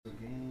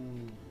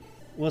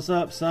What's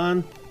up,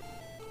 son?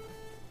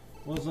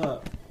 What's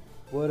up?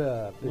 What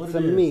up? What It's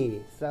it is?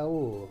 me,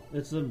 Saul.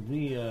 It's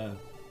me,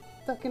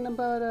 Talking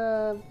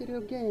about video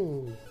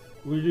games.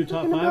 we do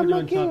top Talking 5 or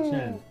about doing my top game.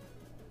 10?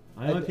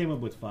 I only came up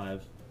with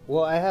 5.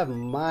 Well, I have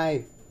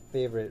my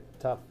favorite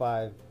top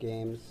 5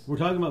 games. We're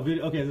talking about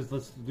video. Okay,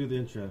 let's do the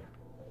intro.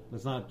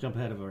 Let's not jump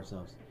ahead of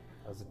ourselves.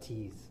 That was a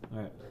tease.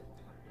 Alright.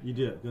 You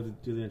do it.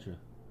 Do the intro.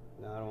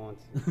 No, I don't want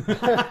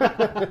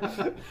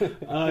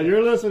to.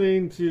 You're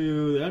listening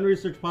to the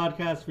Unresearched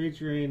Podcast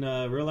featuring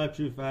Real Life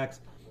True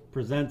Facts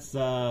presents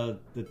the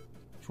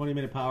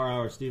 20-minute power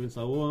hour. Steve and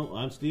Saul.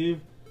 I'm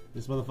Steve.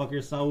 This motherfucker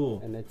is Saul.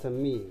 And it's a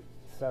me,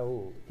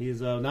 Saul.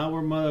 He's now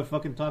we're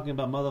motherfucking talking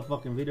about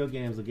motherfucking video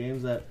games, the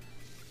games that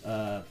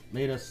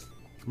made us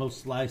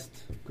most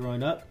sliced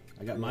growing up.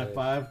 I got my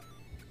 5.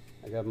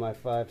 I got my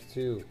 5s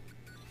too.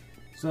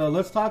 So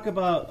let's talk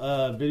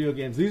about video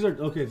games. These are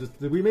okay.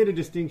 We made a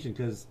distinction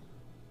because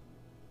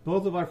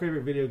both of our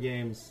favorite video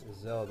games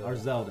Zelda. are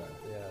Zelda.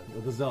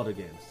 Yeah. The Zelda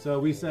games. So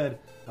we said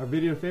our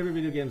favorite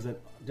video games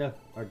that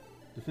are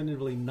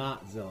definitively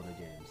not Zelda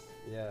games.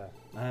 Yeah.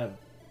 I have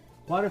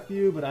quite a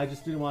few, but I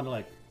just didn't want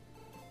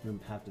to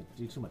have to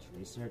do too much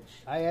research.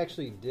 I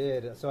actually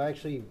did. So I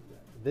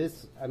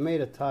made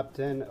a top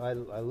 10. I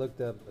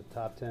looked up a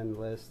top 10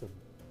 list of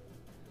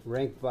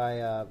ranked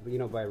by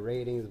by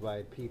ratings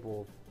by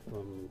people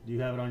from. Do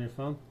you have it on your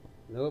phone?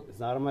 Nope, it's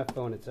not on my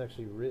phone. It's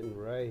actually written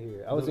right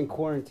here. I was in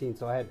quarantine,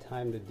 so I had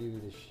time to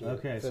do this shit.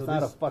 Okay, so it's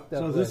not a fucked up.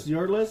 So is list. this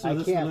your list? Or I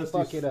this can't list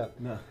fuck it up.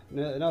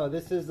 No.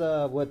 This is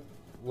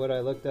what I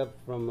looked up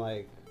from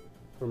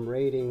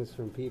ratings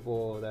from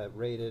people that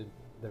rated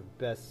their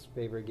best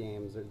favorite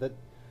games or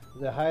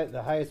the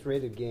highest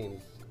rated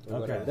games. Or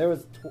Okay. whatever.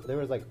 There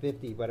was like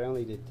 50, but I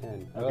only did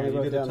 10. I Okay, only you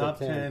wrote did the down top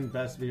 10. 10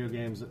 best video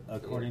games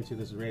according to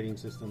this rating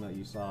system that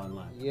you saw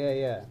online.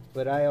 Yeah.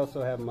 But I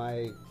also have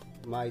my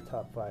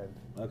top 5.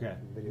 Okay,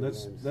 Video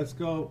games. let's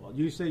go.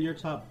 You say your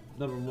top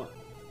number 1.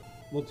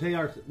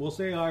 We'll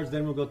say ours,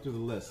 then we'll go through the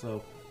list.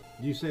 So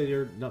you say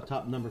your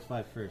top number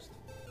 5 first,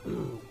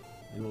 and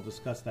we'll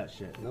discuss that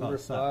shit. Number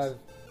 5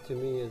 to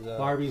me is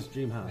Barbie's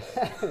Dream House.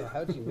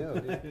 How'd you know,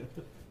 dude?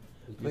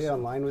 You play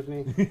online with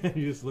me?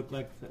 You just look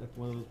like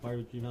one of those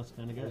Barbie Dream House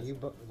kind of Are guys. you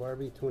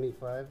Barbie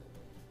 25?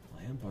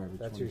 I am Barbie.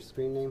 That's 20. your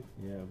screen name?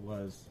 Yeah, it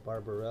was.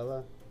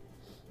 Barbarella?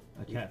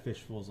 I catfish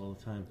fools all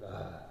the time.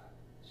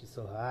 She's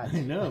so hot.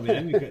 I know,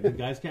 man. The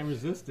guys can't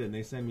resist it. And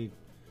they send me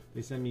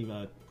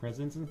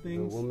presents and The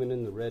things. woman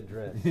in the red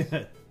dress.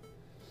 Yeah.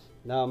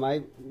 No,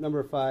 my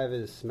number 5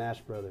 is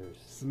Smash Brothers.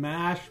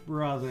 Smash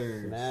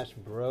Brothers. Smash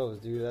Bros,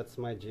 dude. That's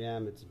my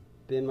jam. It's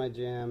been my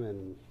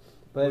jam,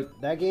 but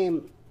that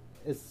game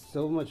is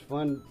so much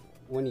fun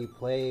when you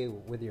play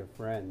with your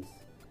friends.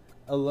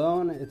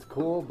 Alone, it's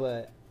cool,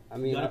 but I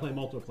mean, You gotta play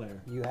multiplayer.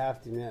 You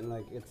have to,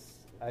 man.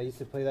 I used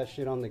to play that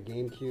shit on the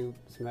GameCube,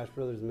 Smash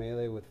Brothers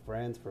Melee, with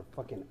friends for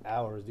fucking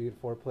hours,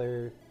 dude.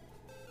 4-player.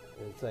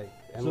 It's like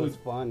endless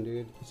fun,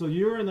 dude. So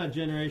you were in that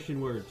generation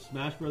where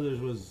Smash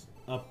Brothers was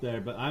up there,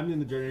 but I'm in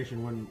the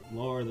generation when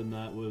lower than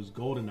that was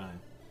GoldenEye.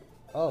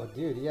 Oh,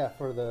 dude, yeah,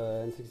 for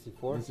the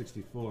N64.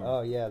 N64.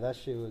 Oh, yeah, that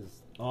shit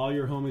was. All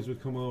your homies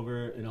would come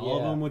over, and all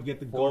of them would get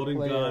the golden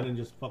gun and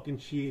just fucking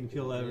cheat and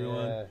kill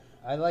everyone. Yeah,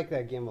 I like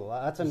that game a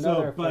lot. That's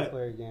another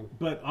 4-player game.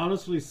 But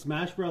honestly,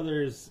 Smash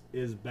Brothers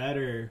is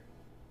better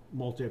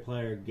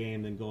multiplayer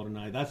game than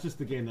GoldenEye. That's just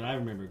the game that I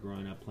remember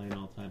growing up playing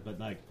all the time. But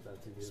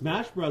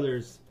Smash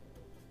Brothers,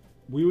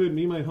 me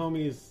and my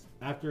homies,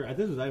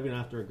 this was even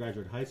after I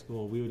graduated high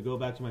school, we would go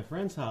back to my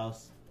friend's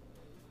house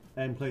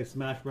and play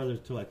Smash Brothers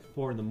till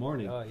 4 a.m.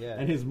 Oh, yeah.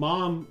 And his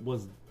mom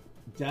was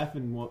deaf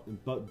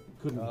but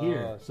couldn't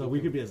hear, so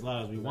we could be as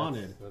loud as we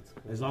wanted, that's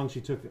cool. as long as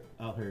she took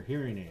out her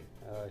hearing aid.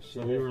 Oh, shit.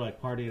 So we were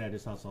partying at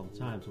his house all the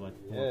time till 4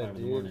 or 5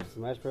 in the morning.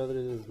 Smash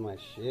Brothers is my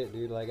shit,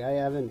 dude. I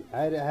haven't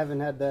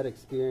had that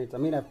experience. I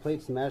mean, I've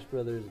played Smash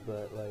Brothers,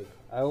 but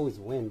I always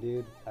win,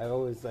 dude. I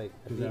always I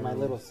beat my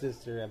little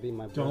sister. I beat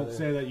my brother. Don't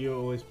say that you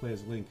always play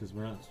as Link, because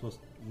we're not supposed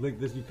to.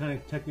 This you kind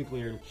of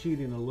technically are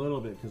cheating a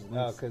little bit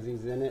because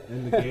he's in it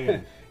in the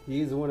game.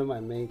 He's one of my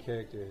main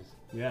characters.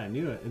 Yeah, I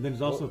knew it. And then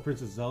there's also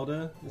Princess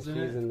Zelda. She's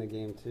in the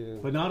game too,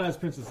 but not as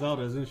Princess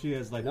Zelda, isn't she?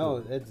 As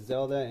no, it's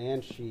Zelda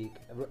and Sheik.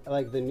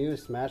 The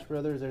newest Smash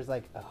Brothers, there's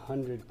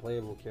 100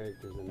 playable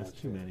characters in that. That's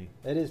too many.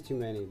 It is too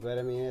many, but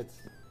I mean,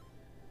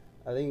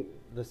 I think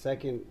the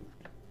second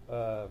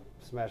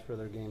Smash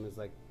Brother game is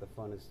the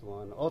funnest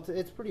one.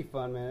 It's pretty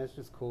fun, man. It's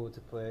just cool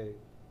to play.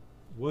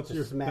 What's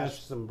your smash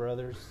best... some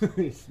brothers?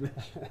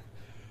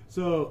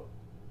 So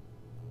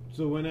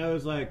when I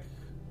was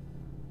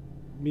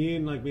me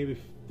and maybe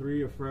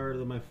 3 or 4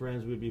 of my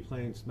friends would be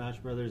playing Smash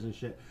Brothers and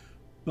shit,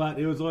 but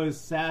it was always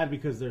sad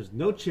because there's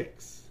no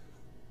chicks.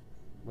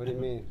 What do you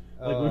mean?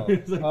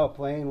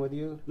 Playing with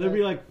you? There'd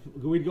be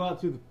we'd go out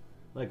to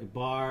a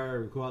bar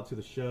or go out to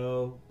the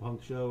show,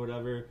 punk show,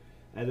 whatever,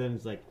 and then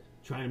it's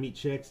trying to meet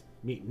chicks,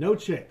 meet no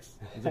chicks.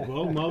 It's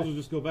well, might as well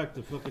just go back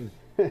to fucking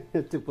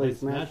to play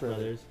Smash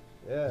Brothers.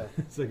 Yeah.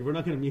 It's we're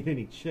not going to meet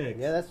any chicks.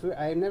 Yeah, that's weird.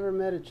 I never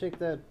met a chick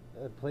that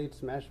played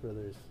Smash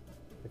Brothers.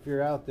 If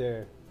you're out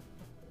there,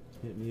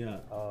 Hit me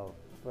up. Oh,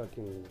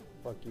 fucking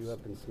fuck you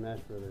up in Smash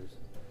Brothers.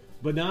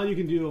 But now you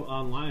can do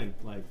online,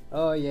 like.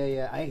 Oh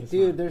yeah.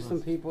 Dude, there's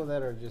some people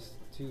that are just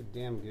too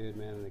damn good,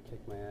 man, and they kick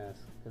my ass.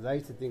 Because I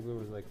used to think we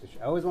was like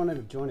I always wanted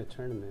to join a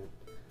tournament.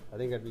 I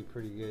think I'd be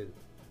pretty good.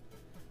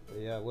 But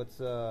yeah,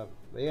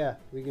 but yeah,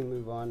 we can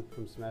move on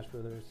from Smash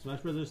Brothers. Smash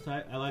Brothers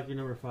tight. I like your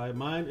number 5.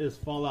 Mine is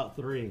Fallout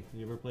 3.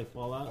 You ever play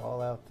Fallout?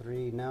 Fallout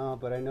 3, no,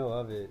 but I know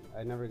of it.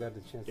 I never got the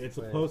chance to play it. It's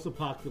a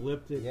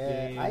post-apocalyptic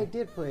game. Yeah, I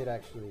did play it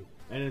actually.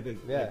 And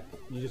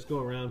you just go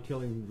around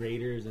killing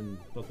raiders and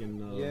fucking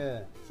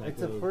psychos.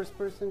 It's a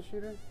first-person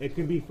shooter. It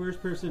can be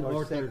first-person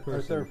or third person.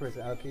 Or third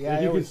person. Okay, yeah.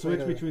 Like you can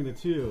switch between the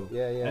two.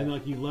 Yeah. And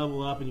like you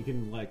level up and you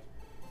can like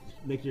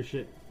make your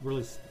shit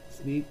really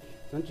sneak.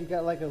 Don't you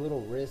got like a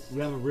little wrist?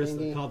 We have a wrist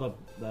called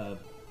the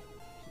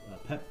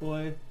Pet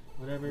Boy,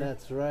 whatever.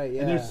 That's right.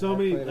 Yeah. And there's so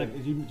many like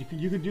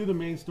you could do the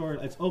main story.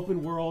 It's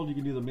open world. You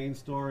can do the main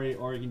story,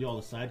 or you can do all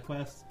the side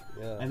quests.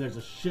 Yeah. And there's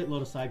a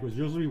shitload of side quests.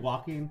 You'll usually be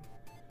walking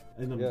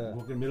in the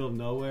middle of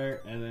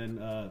nowhere, and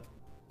then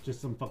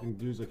just some fucking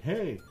dude's like,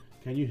 "Hey,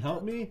 can you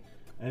help me?"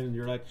 And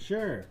you're like,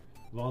 "Sure."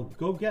 Well,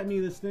 go get me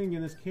this thing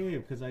in this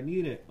cave because I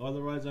need it.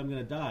 Otherwise, I'm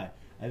gonna die.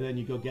 And then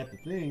you go get the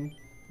thing.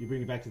 You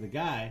bring it back to the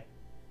guy.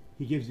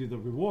 He gives you the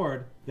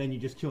reward. Then you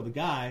just kill the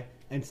guy,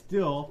 and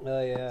still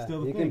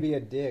you can be a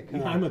dick. Huh?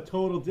 Yeah, I'm a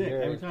total dick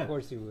every time. Of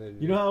course you would.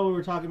 You know how we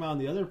were talking about on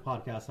the other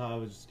podcast how I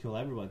would just kill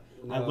everyone.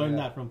 I learned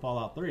that from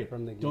Fallout 3.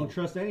 From the game. Don't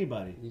trust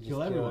anybody. You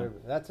kill everyone.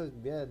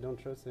 Don't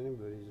trust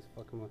anybody. Just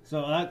fuck them up.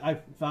 So I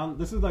found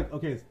this is like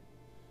okay.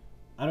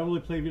 I don't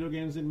really play video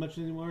games much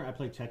anymore. I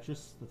play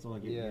Tetris. That's the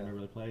only game I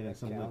really play. And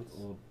some like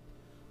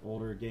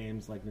older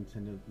games like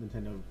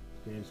Nintendo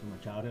games from my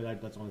childhood.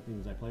 That's the only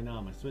things I play now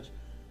on my Switch.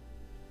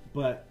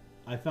 But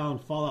I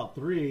found Fallout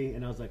 3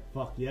 and I was like,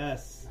 fuck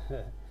yes.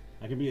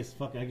 I can be as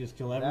fucking. I can just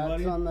kill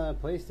everybody. That's on the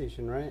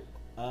PlayStation, right?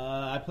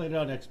 I played it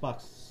on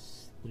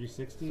Xbox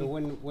 360. So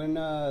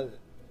when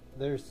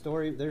there's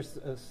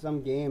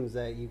some games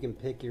that you can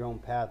pick your own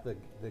path,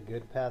 the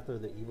good path or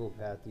the evil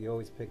path. You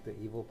always pick the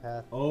evil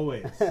path.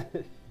 Always.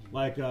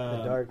 Like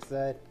the dark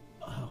side.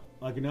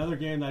 Like another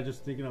game that I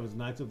just thinking of is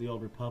Knights of the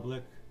Old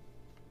Republic.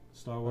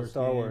 Star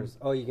Wars.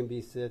 Oh, you can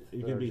be Sith.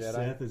 You can be Jedi?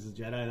 Sith as a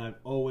Jedi, and I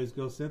always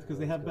go Sith because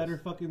they have better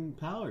fucking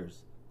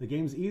powers. The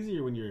game's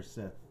easier when you're a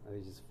Sith. Oh,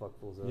 you just fuck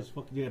fools up. You just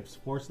fucking get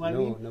force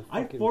lightning. No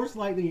I force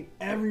lightning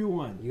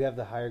everyone. You have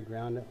the higher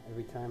ground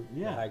every time.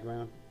 Yeah, the high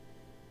ground.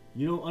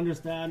 You don't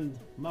understand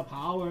my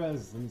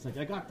powers, and it's like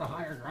I got the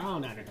higher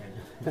ground,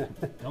 Anakin.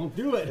 Don't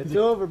do it. It's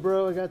over,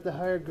 bro. I got the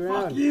higher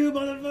ground. Fuck you,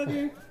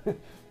 motherfucker.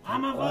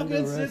 I'm a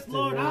fucking Sith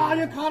Lord.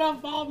 You cut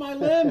off all my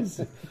limbs.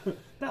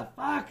 The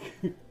fuck.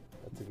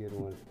 That's a good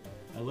one.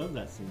 I love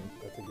that scene.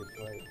 That's a good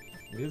fight.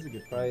 It is a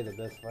good fight. Probably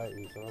the best fight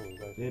in Star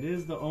Wars. It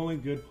is the only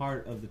good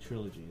part of the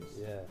trilogies.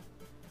 Yeah.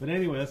 But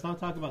anyway, let's not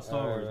talk about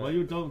Star Wars. Right. Well,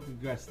 you don't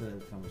progress the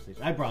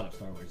conversation. I brought up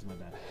Star Wars. My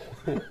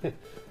bad.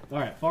 All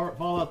right,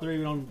 Fallout 3.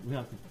 We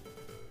have to.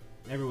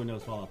 Everyone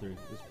knows Fallout 3.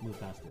 Just move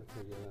past it.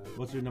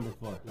 What's your number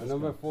 4? My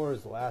number 4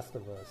 is Last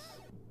of Us.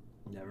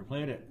 Never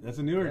played it. That's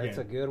a newer game. It's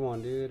a good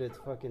one, dude. It's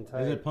fucking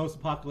tight. Is it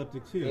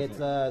post-apocalyptic too? It's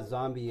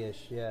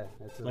zombie-ish, yeah.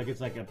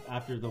 It's like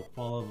after the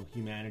fall of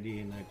humanity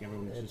and like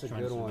everyone's just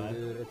trying to survive. It's a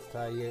good one, dude. It's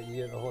tight.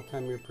 You the whole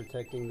time you're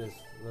protecting this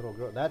little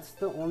girl. That's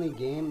the only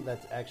game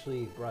that's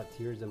actually brought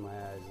tears in my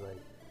eyes. Like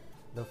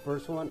the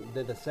first one,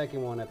 the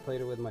second one, I played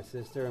it with my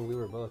sister and we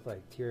were both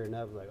like tearing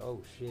up, like,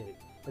 oh shit.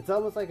 It's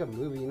almost like a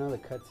movie. You know, the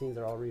cutscenes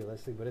are all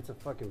realistic, but it's a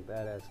fucking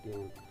badass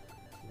game.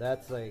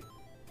 That's like.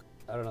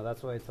 I don't know.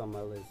 That's why it's on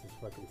my list. It's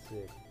fucking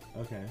sick.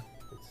 Okay.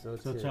 It's so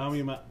tell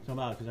me about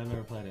because I've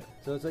never played it.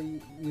 So it's like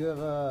you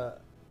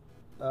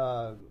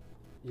have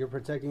you're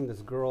protecting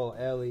this girl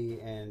Ellie,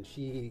 and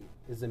she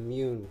is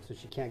immune, so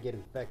she can't get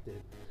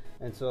infected,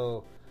 and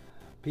so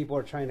people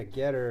are trying to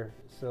get her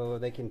so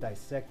they can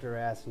dissect her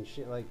ass and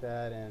shit like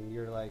that, and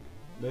you're like.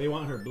 They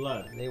want her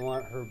blood. They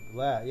want her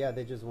blood. Yeah,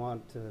 they just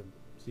want to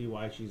see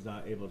why she's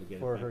not able to get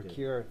infected.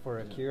 For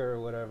a cure or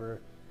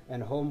whatever.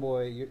 And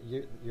homeboy,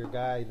 your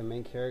guy, the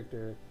main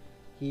character,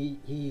 he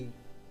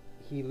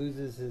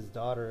loses his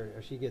daughter,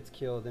 or she gets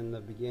killed in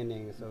the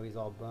beginning, so he's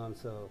all bummed.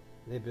 So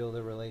they build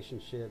a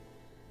relationship,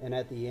 and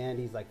at the end,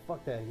 he's like,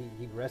 "Fuck that!"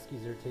 He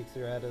rescues her, takes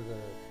her out of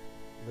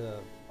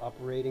the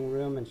operating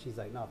room, and she's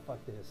like, "No,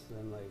 fuck this."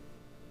 And like,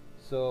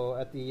 so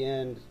at the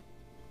end,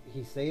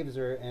 he saves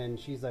her, and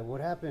she's like, "What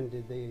happened?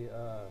 Did they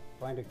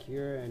find a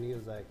cure?" And he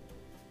was like.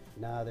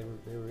 Nah,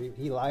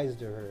 he lies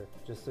to her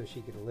just so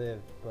she could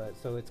live. But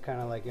so it's kind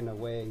of like in a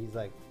way he's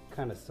like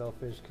kind of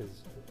selfish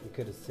because he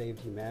could have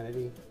saved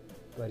humanity.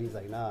 But he's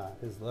like, nah,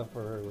 his love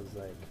for her was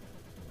like,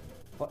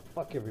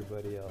 fuck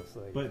everybody else.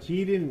 Like, but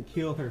he didn't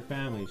kill her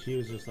family. She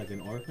was just like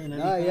an orphan.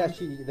 Nah, yeah,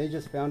 they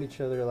just found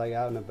each other like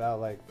out and about,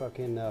 like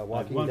fucking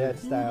Walking Dead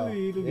style.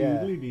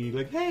 Yeah.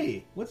 Like,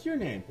 hey, what's your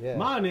name? Yeah.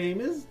 My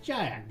name is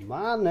Jack.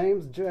 My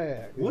name's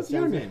Jack. What's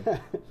your name?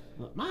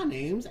 My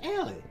name's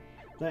Ellie.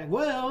 Like,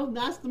 well,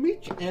 nice to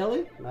meet you,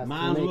 Ellie. Nice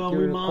might to as well make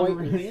be your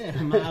wandering. acquaintance.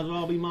 Yeah, might as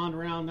well be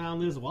wandering around down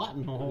this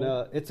Watton hole.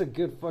 No, it's a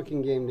good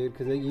fucking game, dude,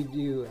 because you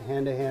do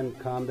hand-to-hand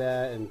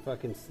combat and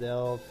fucking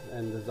stealth,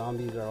 and the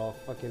zombies are all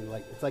fucking,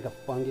 like, it's like a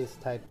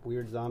fungus-type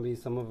weird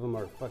zombies. Some of them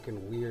are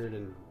fucking weird,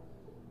 and,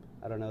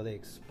 I don't know, they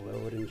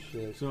explode and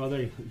shit. So are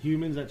they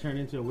humans that turn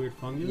into a weird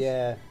fungus?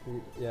 Yeah.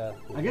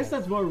 I guess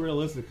that's more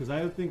realistic, because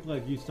I would think,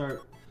 like, you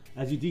start...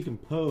 As you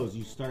decompose,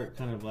 you start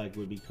kind of like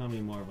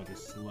becoming more of like a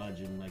sludge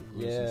and like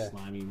gross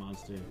slimy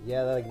monster.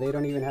 Yeah, like they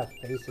don't even have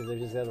faces; they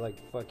just have like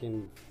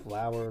fucking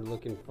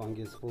flower-looking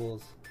fungus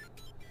fools.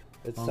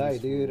 It's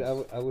tight, dude.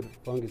 I would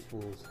fungus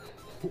fools.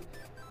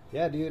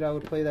 Yeah, dude, I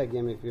would play that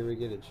game if you ever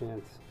get a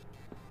chance.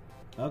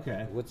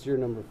 Okay. What's your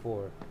number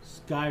 4?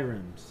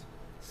 Skyrims.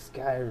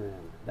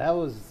 Skyrim. That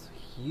was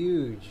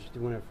huge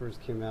when it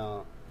first came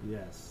out.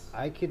 Yes.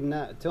 I could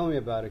not tell me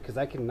about it because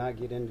I could not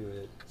get into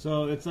it.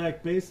 So it's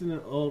like based in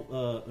an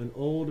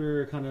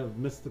older kind of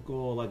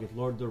mystical, like if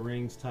Lord of the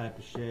Rings type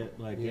of shit,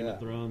 like Game of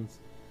Thrones,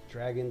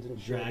 dragons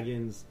and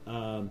dragons.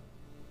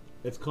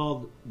 It's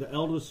called the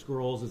Elder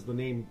Scrolls is the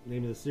name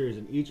of the series,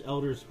 and each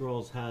Elder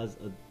Scrolls has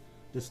a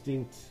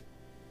distinct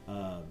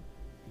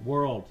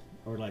world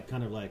or like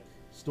kind of like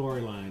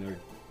storyline or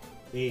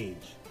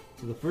age.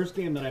 So the first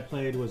game that I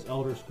played was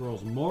Elder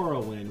Scrolls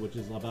Morrowind, which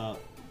is about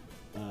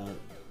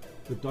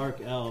the Dark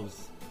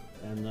Elves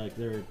and like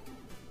they're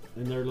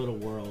in their little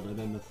world, and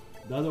then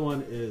the other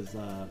one is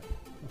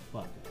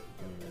fuck,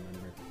 I don't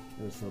remember.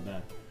 It was so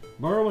bad.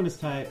 Morrowind is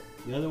tight.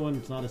 The other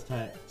one's not as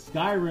tight.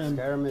 Skyrim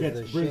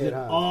brings it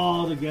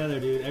all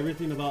together, dude.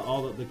 Everything about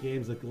all the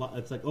games, like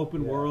it's like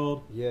open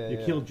world. You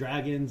kill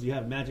dragons. You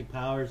have magic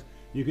powers.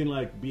 You can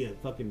like be a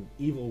fucking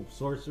evil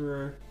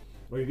sorcerer,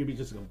 or you can be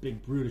just like a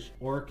big brutish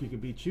orc. You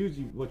can choose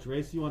which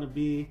race you want to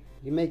be.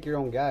 You make your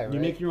own guy, right? You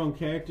make your own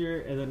character,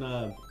 and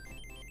then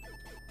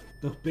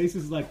the base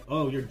is like,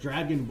 oh, you're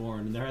dragonborn,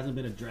 and there hasn't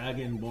been a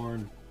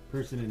dragonborn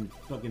person in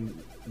fucking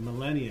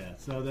millennia.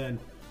 So then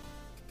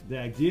the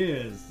idea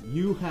is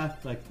you have,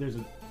 like, there's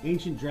an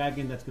ancient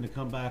dragon that's going to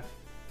come back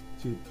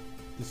to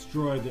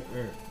destroy the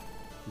earth,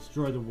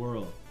 destroy the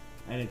world.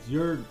 And it's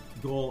your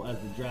goal as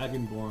the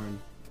dragonborn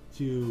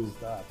to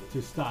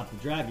stop the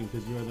dragon,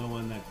 because you're the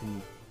one that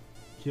can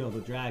kill the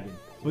dragon.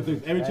 But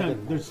every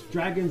time there's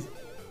dragons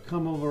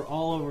come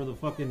all over the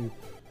fucking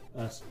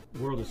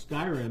world of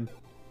Skyrim.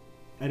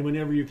 And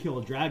whenever you kill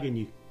a dragon,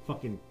 you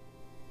fucking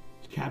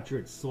capture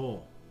its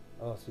soul.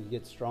 Oh, so you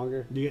get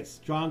stronger? You get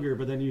stronger,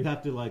 but then you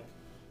have to like...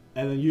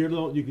 And then you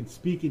can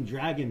speak in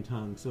dragon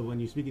tongue. So when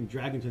you speak in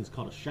dragon tongue, it's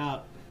called a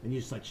shout. And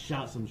you just like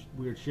shout some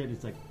weird shit.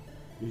 It's like...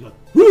 You're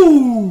like...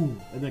 Woo!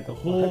 And like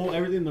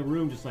everything in the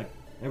room just like...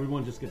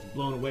 Everyone just gets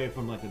blown away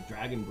from like a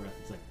dragon breath.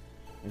 It's like...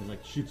 And it's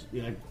like shoots...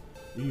 You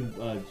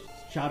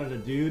shout at a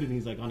dude and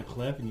he's like on a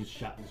cliff and you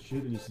shoot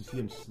and you see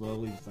him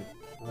slowly just like...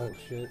 Oh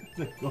shit! It's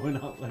like going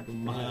up like a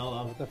mile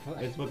up. What the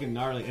fuck? It's fucking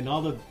gnarly, and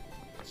all the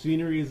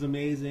scenery is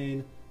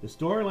amazing. The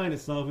storyline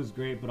itself is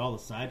great, but all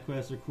the side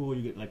quests are cool.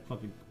 You get like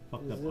fucking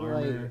fucked up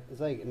armor.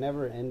 It's like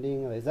never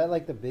ending. Is that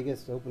like the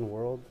biggest open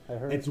world? I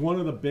heard it's one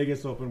of the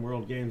biggest open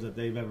world games that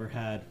they've ever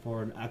had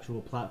for an actual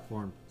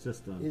platform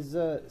system.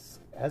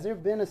 Has there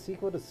been a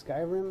sequel to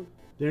Skyrim?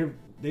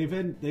 They've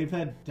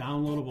had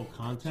downloadable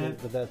content,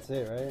 but that's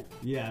it, right?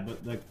 Yeah,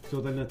 but like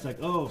so then it's like,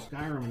 oh,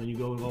 Skyrim, and then you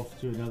go off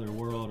to another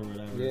world or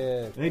whatever.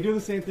 Yeah, they do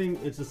the same thing.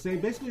 It's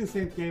basically the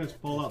same game as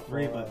Fallout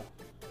 3, but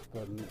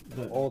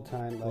the old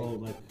time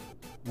like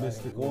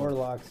mystical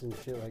warlocks and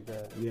shit like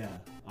that. Yeah,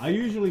 I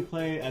usually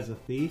play as a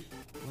thief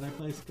when I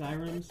play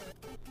Skyrims,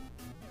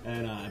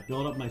 and I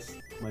build up my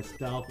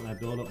stealth and I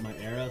build up my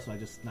arrow, so I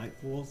just snipe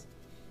fools.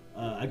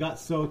 I got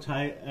so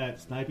tight at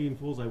sniping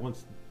fools, I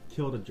once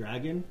killed a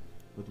dragon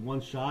with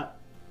one shot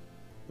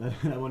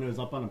when it was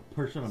up on a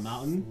perch on a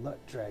mountain. Slut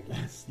dragon.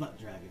 Slut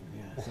dragon,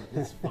 yeah. So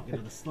it's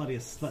fucking the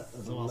sluttiest slut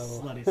as well.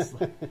 Sluttiest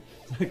slut.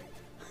 It's like,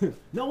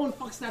 no one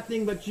fucks that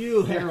thing but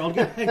you, Harold.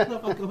 Go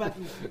back.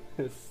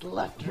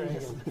 Slut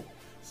dragon.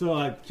 So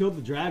I killed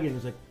the dragon.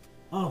 It's like,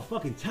 oh,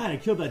 fucking tight. I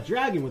killed that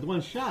dragon with one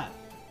shot.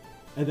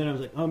 And then I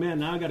was like, oh man,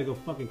 now I gotta go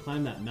fucking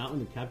climb that mountain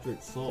and capture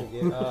its soul.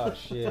 Oh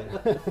shit.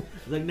 I was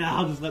like, nah,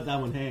 I'll just let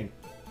that one hang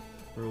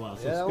for a while.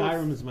 So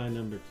Skyrim is my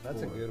number 4.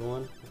 That's a good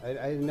one.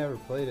 I never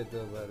played it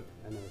though, but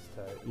I know it's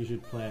tight. You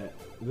should play it.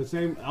 The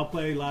same. I'll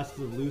play Last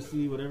of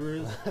Lucy, whatever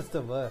it is. Last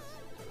of Us.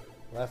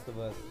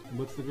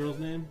 What's the girl's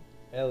name?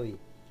 Ellie.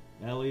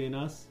 Ellie and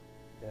Us.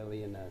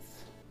 Ellie and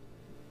Us.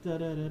 Da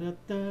da da da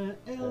da.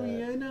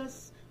 Ellie and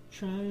Us.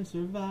 Trying to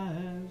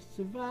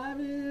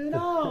surviving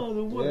all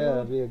the world. Yeah,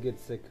 that'd be a good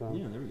sitcom.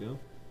 Yeah, there we go.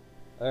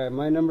 All right,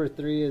 my number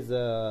 3 is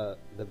the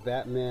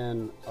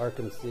Batman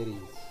Arkham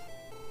Cities.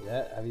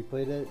 Have you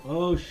played it?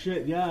 Oh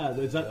shit, yeah.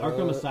 Is that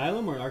Arkham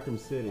Asylum or Arkham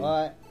City?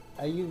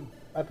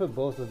 I put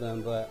both of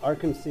them, but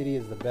Arkham City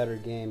is the better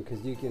game because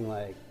you can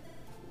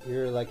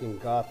you're like in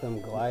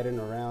Gotham gliding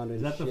around and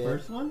shit. Is that the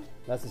first one?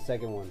 That's the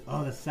second one.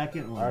 Oh, the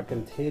second one.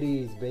 Arkham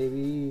Titties,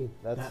 baby.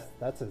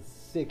 That's a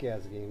sick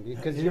ass game, dude.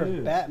 Because you're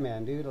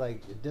Batman, dude.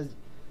 Like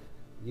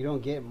you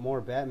don't get more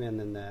Batman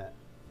than that.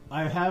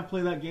 I have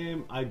played that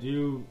game. I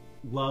do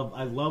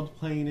I loved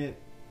playing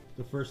it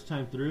the first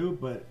time through,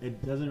 but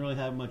it doesn't really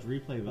have much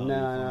replay value.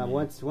 No.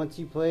 Once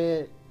you play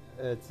it,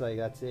 it's like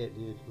that's it,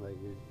 dude. Like,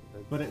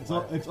 but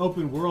it's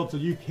open world, so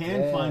you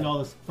can find all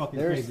this fucking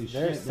crazy shit.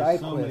 There's side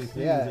so quests.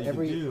 many things that you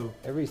can do.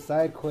 Every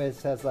side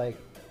quest has like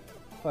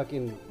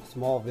fucking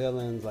small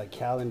villains like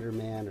Calendar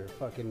Man or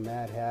fucking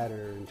Mad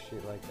Hatter and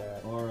shit like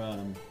that. Or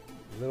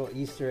little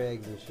Easter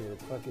eggs and shit.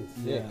 It's fucking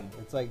sick. Yeah.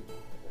 It's like,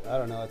 I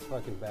don't know. It's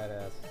fucking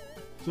badass.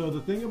 So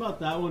the thing about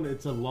that one,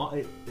 it's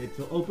it's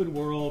an open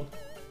world.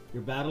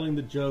 You're battling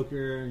the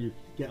Joker. You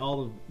get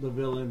all the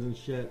villains and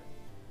shit.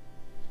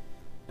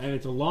 And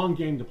it's a long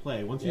game to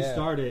play. Once you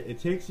start it, it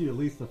takes you at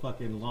least a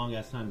fucking long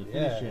ass time to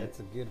finish it. It's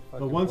a good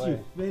fucking But once play.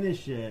 you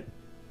finish it,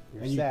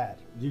 You're sad.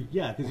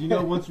 Because you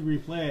know once you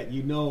replay it,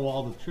 you know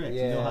all the tricks.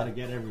 You know how to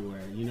get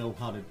everywhere. You know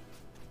how to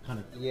kind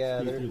of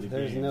speed through the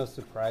there's game. no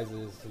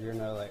surprises. You're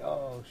not like,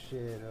 oh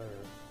shit.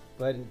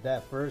 But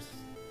the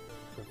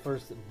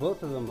first,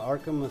 both of them,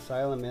 Arkham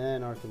Asylum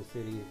and Arkham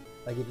City.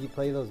 Like if you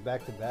play those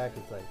back to back,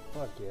 it's like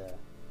fuck yeah.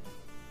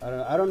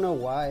 I don't know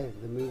why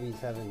the movies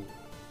haven't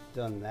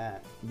done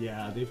that.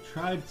 Yeah, they've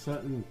tried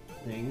certain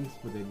things,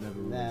 but they've never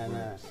really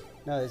worked.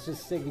 No, it's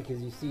just sick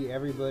because you see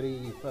everybody.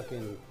 You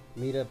fucking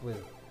meet up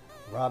with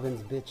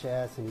Robin's bitch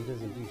ass, and he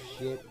doesn't do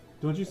shit.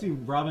 Don't you see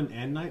Robin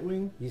and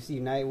Nightwing? You see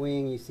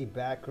Nightwing. You see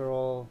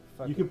Batgirl.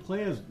 You can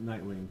play as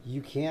Nightwing.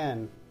 You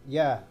can,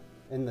 yeah.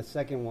 In the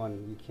second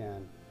one, you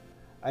can.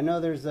 I know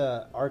there's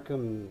a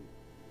Arkham,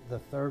 the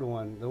third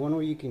one, the one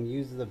where you can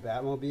use the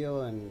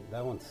Batmobile, and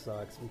that one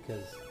sucks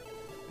because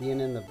being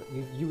in the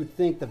you would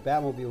think the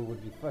Batmobile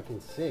would be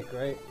fucking sick,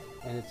 right?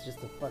 And it's just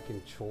a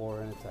fucking chore,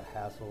 and it's a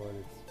hassle,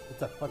 and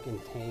it's a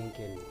fucking tank,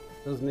 and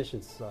those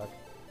missions suck.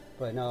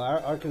 But no,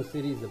 Arkham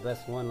City is the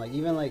best one. Like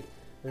even like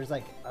there's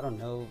like I don't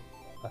know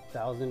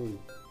 1,000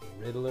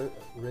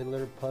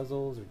 Riddler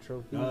puzzles or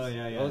trophies. Oh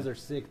yeah. Those are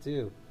sick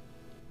too.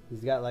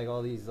 He's got like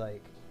all these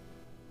like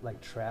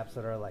traps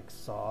that are like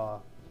Saw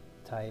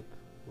type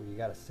where you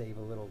gotta save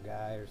a little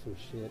guy or some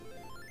shit.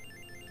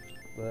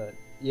 But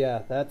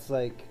yeah, that's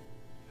like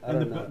I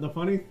don't know. The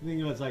funny thing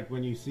is like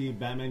when you see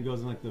Batman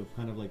goes in like the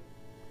kind of like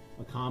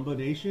a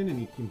combination and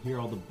you can hear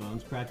all the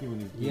bones cracking when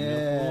he's beating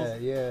up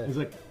fools. Yeah. He's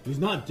like he's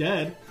not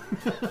dead.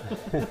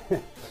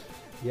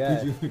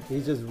 Yeah,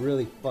 he's just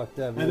really fucked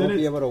up. He won't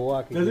be able to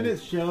walk again. Doesn't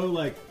it show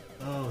like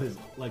his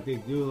like they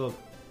do a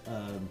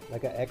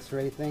like an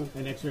X-ray thing?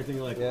 An X-ray thing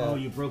like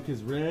you broke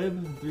his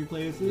rib in 3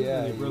 places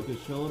and you broke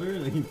his shoulder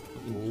and then you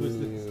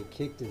twisted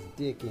kicked his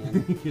dick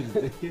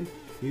in.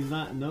 He's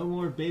no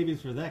more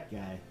babies for that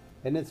guy.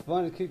 And it's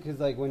fun because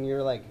like when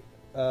you're like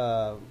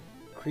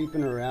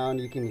creeping around,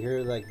 you can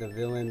hear like the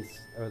villains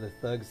or the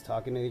thugs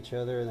talking to each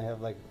other, and they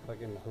have like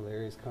fucking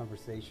hilarious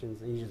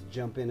conversations, and you just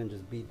jump in and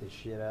just beat the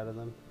shit out of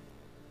them.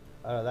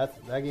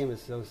 That game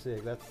is so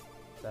sick.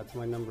 That's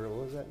my number.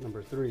 What was that?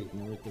 Number 3.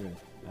 Number 3.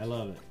 I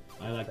love it.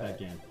 I like that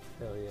game.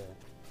 Hell yeah.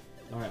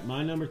 All right,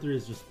 my number 3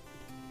 is just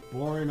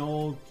boring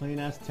old plain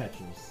ass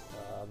Tetris.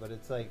 But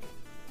it's like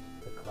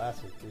the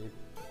classic, dude.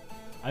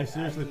 I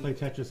seriously play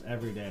Tetris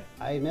every day.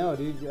 I know,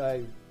 dude.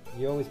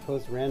 You always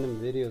post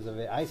random videos of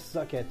it. I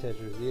suck at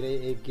Tetris, dude.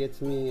 It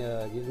gets me,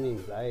 gives me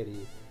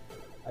anxiety.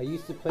 I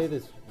used to play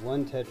this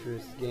one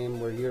Tetris game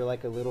where you're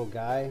like a little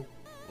guy,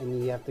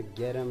 and you have to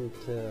get him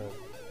to,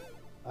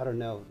 I don't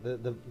know,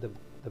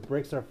 the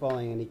bricks are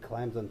falling, and he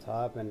climbs on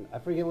top, and I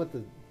forget what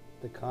the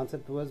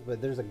concept was, but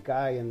there's a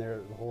guy in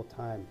there the whole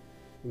time,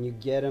 and you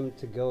get him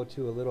to go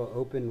to a little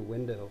open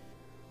window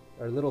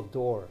or a little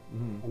door,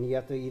 and you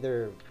have to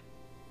either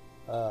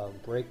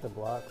break the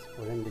blocks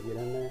for him to get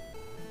in there.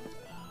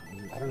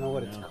 I don't know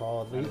what it's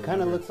called. He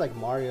kind of looks like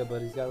Mario,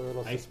 but he's got a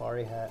little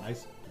safari hat.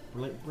 Ice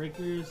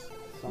breakers,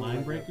 mine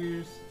like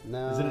breakers.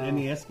 No, is it an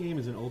NES game?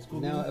 Is it an old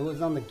school game? No, it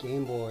was on the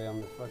Game Boy, on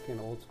the fucking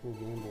old school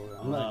Game Boy.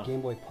 On the Game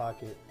Boy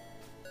Pocket.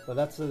 But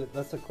that's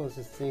the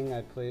closest thing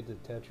I played to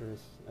Tetris.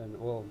 And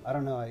well, I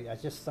don't know. I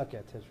just suck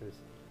at Tetris.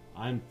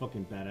 I'm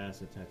fucking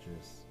badass at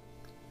Tetris.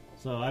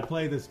 So I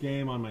play this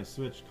game on my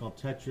Switch called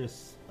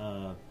Tetris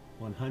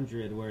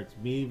 100, where it's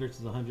me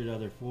versus 100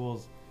 other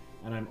fools,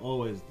 and I'm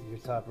always You're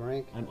top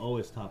rank. I'm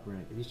always top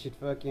rank. You should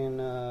fucking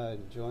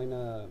join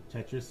a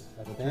Tetris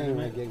thing,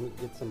 like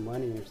get some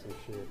money or some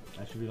shit.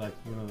 I should be like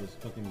one of those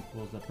fucking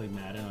fools that play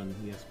Madden on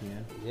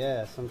ESPN.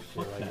 Yeah, some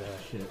shit Fuck like that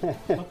that.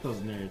 shit. Fuck those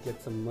nerds.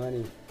 Get some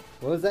money.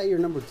 What was that? Your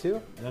number 2?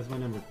 That's my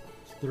number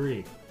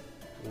 3.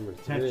 Number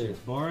 3. Tetris.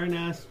 Boring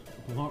ass.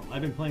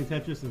 I've been playing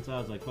Tetris since I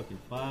was like fucking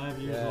 5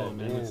 years old,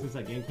 man. Damn. Since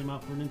that game came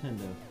out for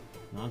Nintendo,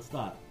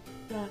 non-stop.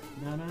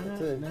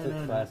 It's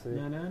a classic.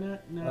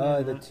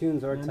 The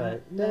tunes are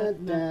tight.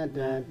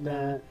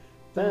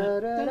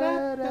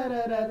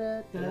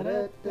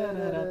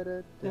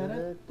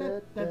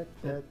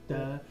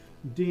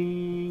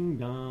 Ding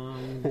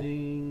dong,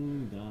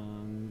 ding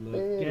dong.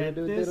 Look at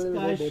this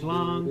guy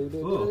schlong.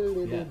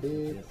 Oh, yeah.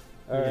 Yes.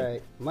 All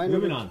right.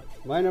 Moving on.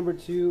 My number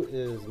 2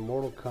 is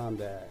Mortal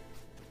Kombat.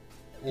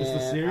 Is the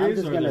And series I'm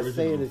just or gonna the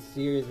say original? the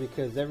series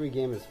because every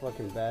game is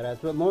fucking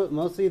badass, but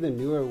mostly the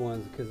newer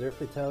ones because their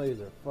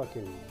fatalities are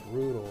fucking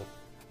brutal.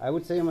 I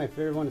would say my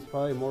favorite one is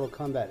probably Mortal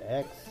Kombat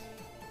X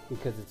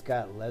because it's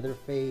got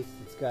Leatherface,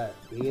 it's got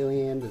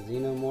Alien, the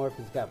Xenomorph,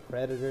 it's got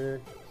Predator,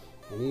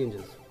 and you can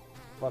just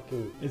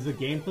fucking... Is the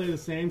gameplay the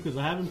same? Because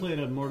I haven't played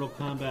a Mortal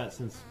Kombat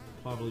since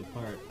probably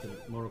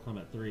Mortal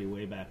Kombat 3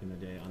 way back in the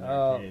day on the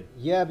arcade.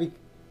 Yeah,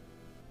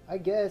 I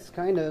guess,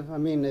 kind of. I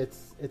mean,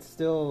 it's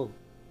still...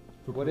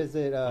 What is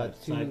it?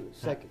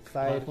 Side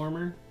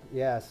platformer?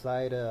 Yeah,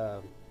 side...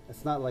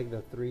 it's not like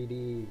the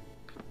 3D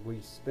where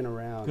you spin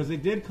around. Because they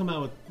did come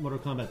out with Mortal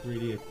Kombat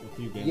 3D a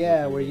few games.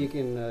 Yeah, where you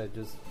can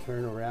just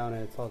turn around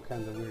and it's all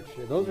kinds of weird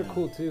shit. Those are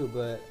cool too,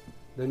 but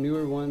the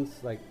newer ones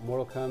like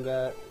Mortal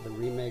Kombat, the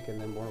remake, and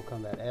then Mortal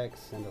Kombat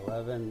X and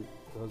 11,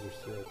 those are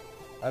sick.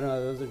 I don't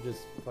know, those are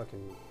just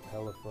fucking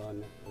hella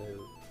fun.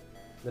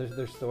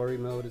 Their story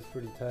mode is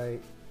pretty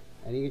tight,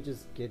 and you can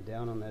just get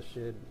down on that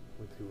shit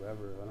with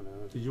whoever. I don't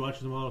know. Did you watch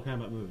the Mortal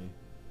Kombat movie?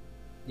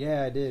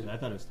 Yeah, I did. I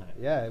thought it was tight.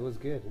 Yeah, it was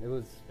good.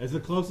 It's the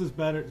closest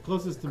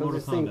to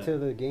Mortal Kombat. Thing to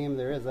the game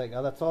there is. Like,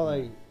 that's all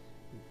I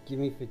give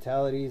me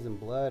fatalities and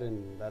blood,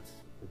 and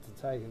it's a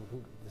tight.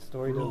 The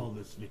story don't.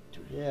 This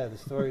victory. Yeah, the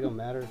story don't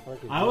matter.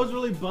 I was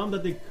really bummed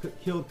that they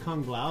killed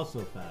Kung Lao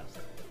so fast.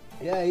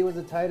 Yeah, he was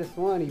the tightest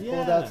one. He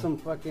pulled out some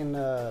fucking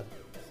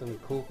some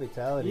cool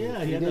fatalities.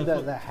 Yeah, he did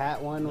the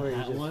hat one where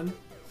he just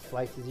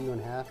slices you in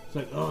half. It's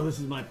like, oh, this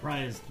is my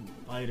prized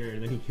fighter,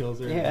 and then he kills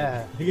her.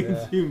 Yeah, in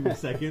 2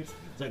 seconds.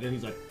 It's like, then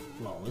he's like,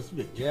 flawless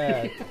victory.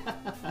 Yeah,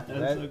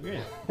 that's so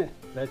great.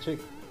 That chick,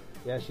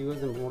 yeah, she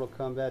was in Mortal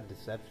Kombat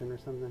Deception or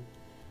something.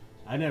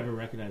 I never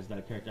recognized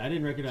that character. I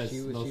didn't recognize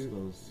most of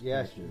those.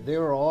 Yeah, they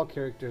were all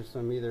characters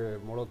from either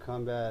Mortal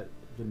Kombat,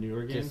 the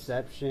newer games,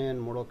 Deception,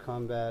 Mortal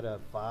Kombat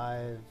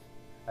 5.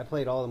 I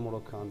played all the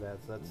Mortal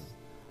Kombats.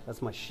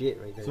 That's my shit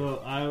right there.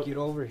 So get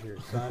over here,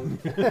 son.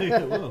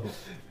 Whoa.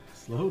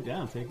 Slow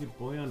down. Take your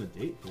boy on a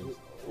date, please.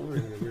 Over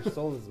here. Your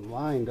soul is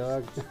mine,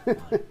 dog.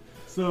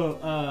 So,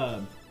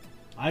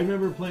 I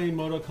remember playing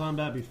Mortal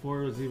Kombat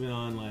before it was even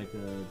on, like,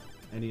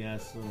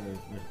 NES or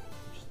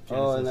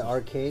Genesis. In the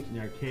arcade? In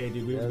the arcade,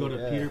 dude. We would go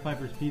to Peter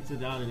Piper's Pizza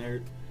down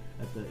when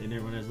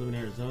I was living in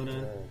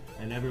Arizona,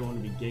 and everyone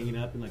would be ganging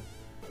up and like,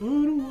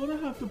 oh, I don't want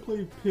to have to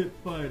play Pit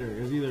Fighter.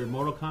 It was either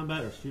Mortal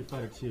Kombat or Street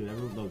Fighter 2.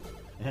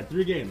 It had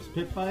 3 games: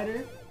 Pit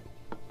Fighter,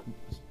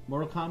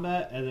 Mortal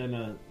Kombat, and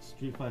then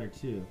Street Fighter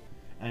 2.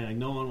 And like,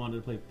 no one wanted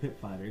to play Pit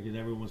Fighter because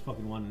everyone was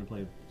fucking wanting to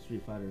play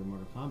Street Fighter or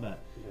Mortal Kombat.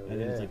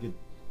 And then it's like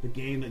the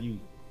game that you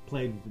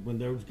played when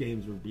those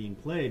games were being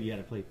played. You had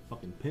to play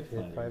fucking Pit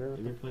Fighter.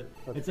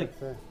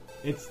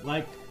 It's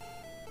like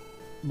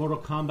Mortal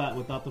Kombat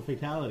without the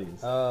fatalities.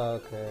 Oh,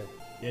 okay.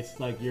 It's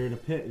like you're in a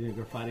pit and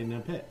you're fighting in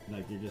a pit.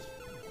 Like you're just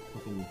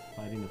fucking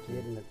fighting a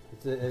pit.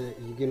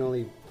 You can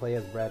only play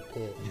as Brad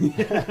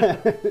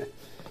Pitt.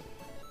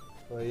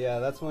 Well, yeah,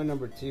 that's my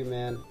number 2,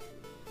 man.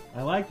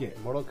 I like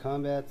it. Mortal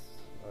Kombats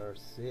are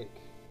sick.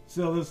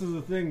 So this is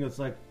the thing. It's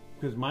like,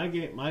 because I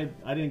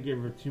didn't give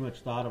her too much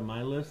thought on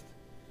my list,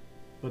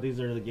 but these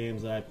are the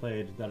games that I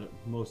played that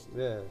most.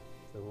 Yeah,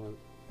 the one.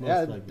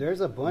 Yeah,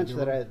 there's a bunch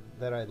that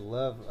I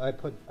love. I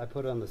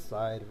put on the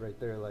side right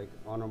there, like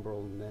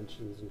honorable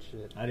mentions and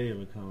shit. I didn't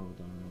even come up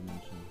with honorable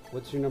mentions.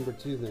 What's your number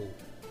 2 then?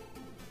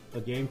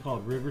 A game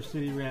called River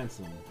City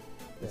Ransom.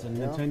 It's a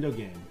Nintendo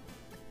game.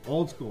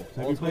 Old school.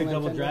 Have you played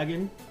Double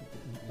Dragon?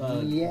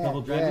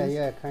 Double Dragons?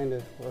 Yeah, kind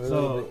of.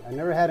 So I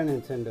never had a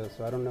Nintendo,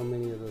 so I don't know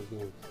many of those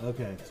games.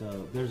 Okay,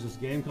 so there's this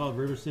game called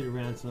River City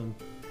Ransom.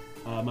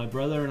 My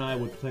brother and I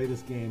would play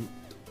this game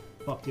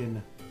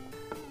fucking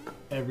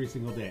every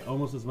single day,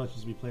 almost as much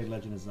as we played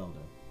Legend of Zelda.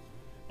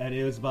 And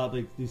it was about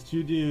like these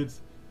 2 dudes.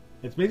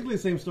 It's basically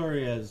the same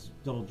story as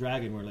Double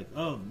Dragon, where like,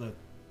 oh, the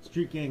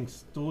street gang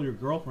stole your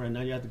girlfriend,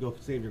 now you have to go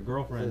save your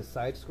girlfriend. Is it a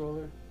side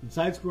scroller?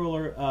 Side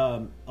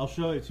scroller. I'll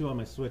show it too on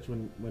my Switch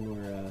when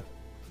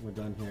we're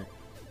done here.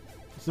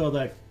 So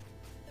like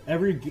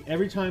every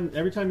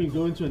time you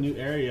go into a new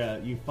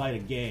area, you fight a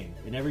gang,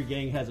 and every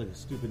gang has like a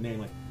stupid name.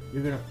 Like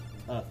you're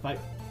gonna fight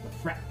the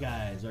frat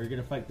guys, or you're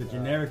gonna fight the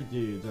generic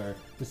dudes, or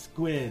the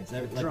squids,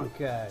 the drunk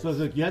guys. So it's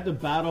like you have to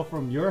battle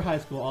from your high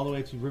school all the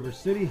way to River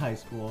City High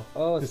School.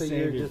 Oh, so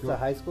you're just a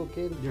high school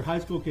kid? You're high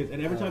school kids,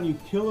 and every time you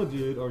kill a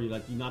dude or you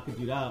knock a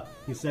dude out,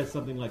 he says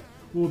something like,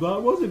 "Well,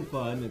 that wasn't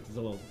fun." It's a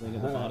little thing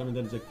at the bottom, and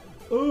then it's like,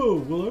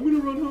 "Oh, well, I'm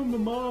gonna run home to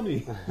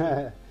mommy."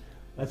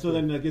 And so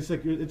then it's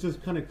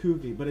just kind of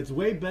kooky, but it's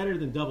way better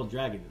than Double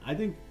Dragon. I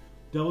think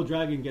Double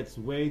Dragon gets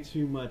way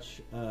too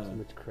much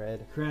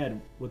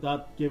cred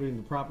without giving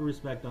the proper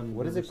respect on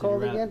what is it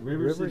called again?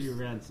 River City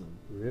Ransom.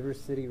 River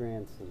City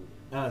Ransom.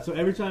 So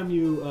every time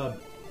you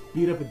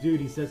beat up a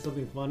dude, he says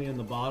something funny on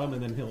the bottom,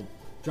 and then he'll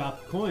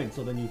drop coins.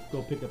 So then you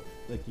go pick up,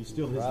 like you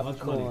steal his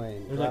lunch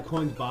money. There's like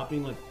coins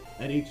bopping, like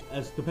at each,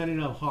 as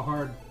depending on how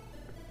hard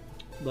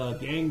the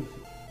gang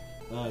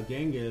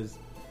is.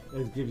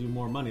 It gives you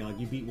more money. Like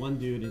you beat one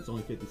dude, it's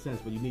only 50 cents,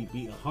 but you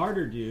beat a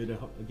harder dude,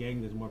 a gang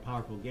that's a more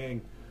powerful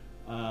gang,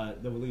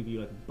 that will leave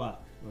you like $1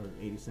 or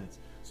 80 cents.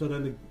 So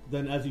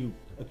then as you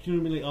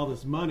accumulate all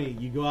this money,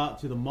 you go out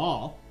to the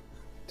mall.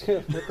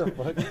 What the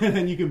fuck? And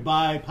then you can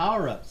buy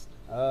power-ups.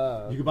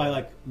 Okay. You can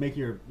buy make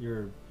your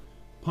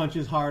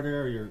punches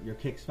harder, or your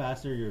kicks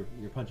faster, your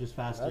punches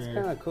faster. That's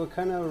kind of cool.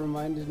 Kind of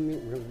reminded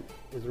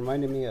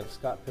me of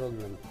Scott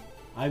Pilgrim.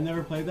 I've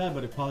never played that,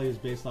 but it probably is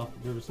based off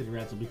River City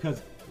Ransom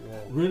because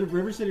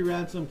River City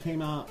Ransom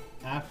came out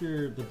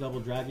after the Double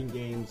Dragon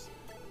games,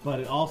 but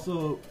it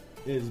also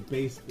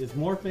is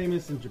more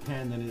famous in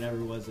Japan than it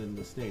ever was in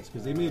the States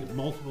because they made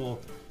multiple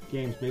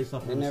games based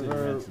off. They River City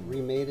never Ransom.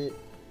 remade it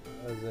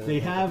as a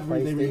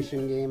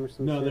PlayStation game or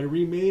something. No, they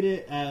remade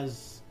it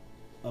as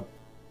a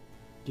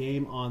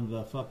game on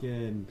the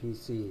fucking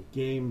PC,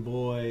 Game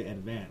Boy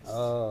Advance.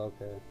 Oh,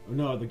 okay.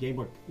 No, the Game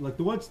Boy. Like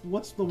what's the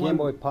one? Game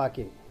Boy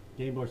Pocket.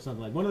 Game Boy or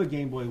something like one of the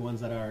Game Boy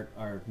ones that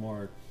are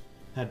more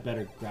had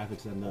better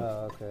graphics than the.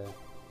 Oh, okay.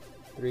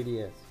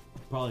 3DS.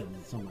 Probably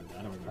something like that.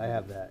 I don't remember. I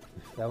have that.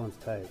 That one's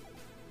tight.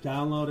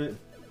 Download it,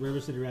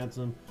 River City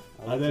Ransom.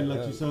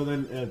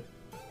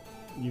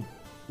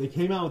 They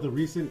came out with a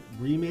recent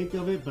remake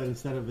of it, but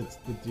instead of it's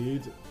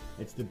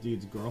the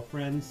dude's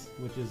girlfriends,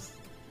 which is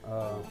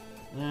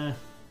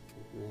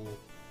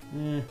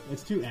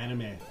it's too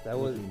anime. That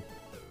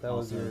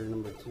was your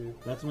number 2.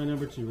 That's my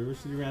number 2, River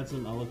City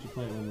Ransom. I'll let you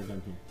play it when we're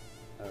done here.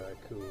 Alright,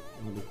 cool.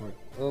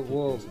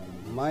 Well,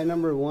 my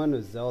number 1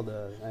 was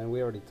Zelda, and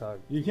we already talked.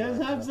 You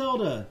can't have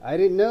Zelda. I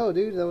didn't know,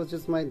 dude. That was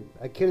just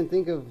I couldn't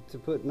think of to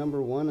put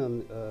number 1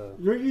 on.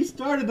 You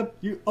started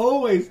you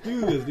always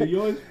do this, dude. You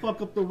always fuck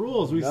up the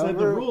rules. We said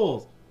the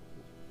rules.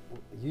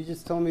 You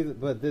just told me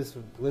that, but this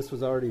list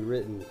was already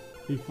written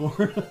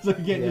before, so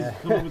you can't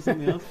just come up with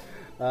something else.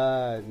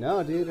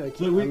 No, dude.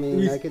 We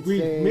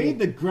made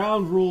the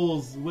ground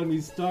rules when we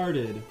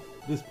started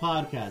this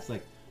podcast.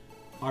 Like,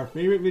 our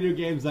favorite video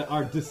games that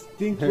are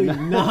distinctly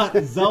not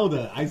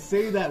Zelda. I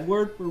say that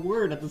word for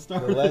word at the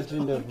start The of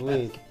Legend of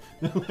Link.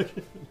 All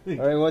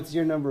right, what's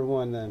your number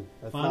 1 then?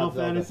 That's Final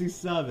Fantasy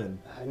VII.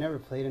 I never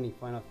played any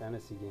Final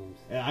Fantasy games.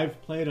 Yeah,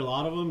 I've played a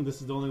lot of them.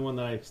 This is the only one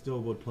that I still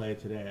would play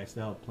today. I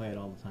still play it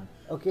all the time.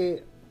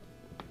 Okay,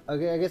 I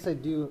guess I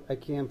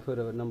can put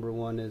a number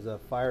 1 is a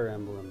Fire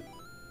Emblem.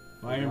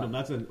 Fire Emblem,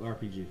 that's an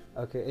RPG.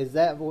 Okay, is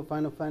that what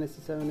Final Fantasy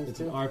VII is It's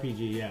too? an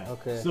RPG, yeah.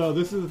 Okay. So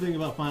this is the thing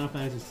about Final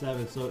Fantasy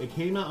VII. So it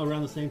came out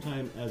around the same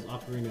time as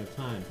Ocarina of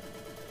Time.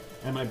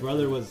 And my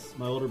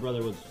older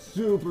brother was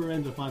super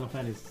into Final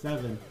Fantasy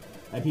VII.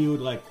 And he would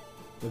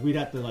we'd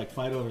have to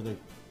fight over the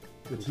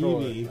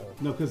TV.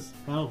 No, because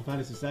Final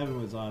Fantasy VII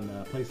was on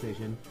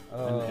PlayStation.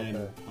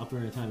 And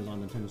Ocarina of Time was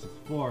on Nintendo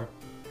 64.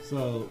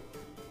 So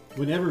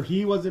whenever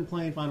he wasn't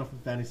playing Final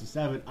Fantasy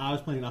VII, I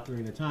was playing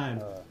Ocarina of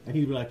Time. And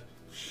he'd be like,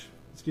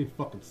 this game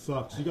fucking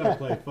sucks. You gotta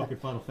play fucking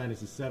Final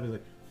Fantasy VII.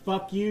 Like,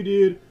 fuck you,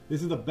 dude.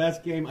 This is the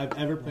best game I've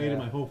ever played in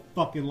my whole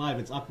fucking life.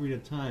 It's Ocarina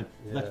of Time.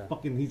 That's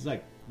fucking. He's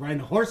like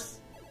riding a horse.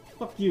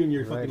 Fuck you and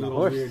your fucking little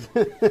weird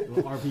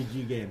little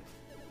RPG game.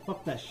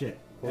 Fuck that shit.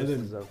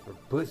 Horses are for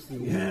pussy.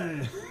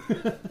 Yeah.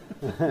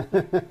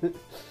 Give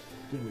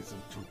me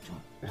some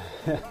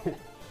chunk.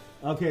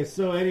 Okay,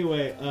 so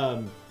anyway,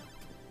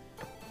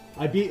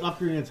 I beat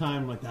Ocarina of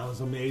Time. Like, that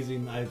was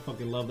amazing. I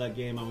fucking love that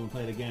game. I'm gonna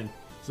play it again.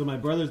 So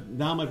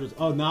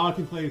now I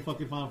can play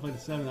fucking Final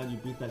Fantasy VII. Now you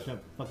beat that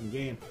fucking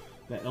game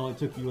that only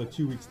took you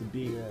 2 weeks to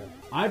beat. Yeah.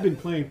 I've been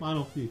playing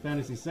Final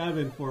Fantasy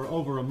VII for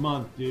over a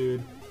month,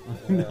 dude.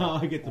 Now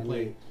I get to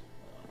play.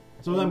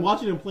 So I'm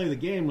watching him play the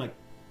game, like,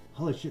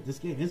 holy shit, this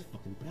game is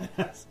fucking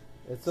badass.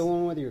 It's the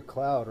one with your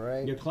Cloud,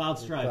 right? Your Cloud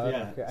Strife,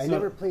 yeah. Okay. I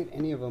never played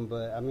any of them,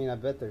 but I mean, I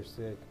bet they're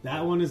sick.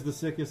 That one is the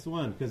sickest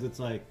one because it's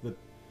like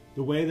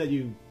the way that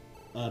you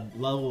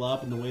level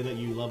up and the way that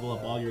you level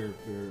up all your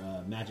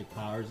magic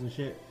powers and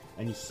shit,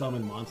 and you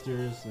summon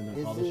monsters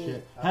and all this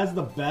shit, has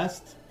the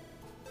best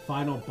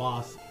final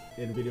boss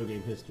in video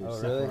game history. Oh,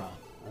 Sephiroth. really?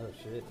 Oh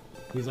shit.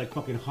 He's like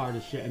fucking hard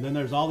as shit, and then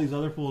there's all these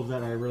other fools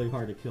that are really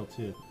hard to kill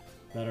too,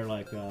 that are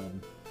like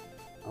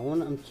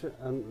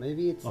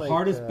maybe it's the like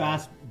hardest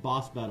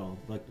boss battle,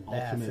 like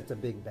bass. ultimate. It's a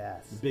big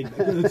bass.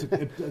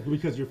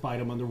 Because you fight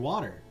them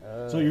underwater.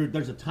 So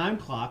there's a time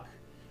clock,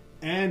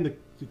 and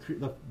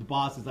the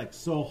boss is like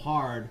so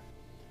hard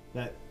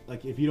that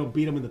like if you don't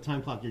beat him in the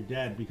time clock, you're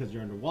dead because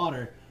you're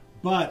underwater.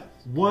 But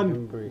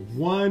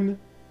one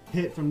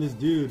hit from this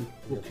dude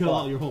will kill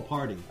out your whole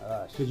party.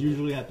 Because you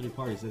usually have 3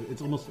 parties.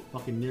 It's almost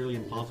fucking nearly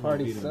impossible to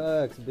beat him.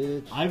 Party sucks,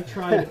 bitch. I've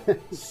tried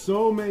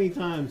so many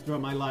times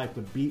throughout my life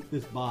to beat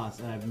this boss,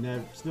 and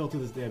I've still to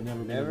this day I've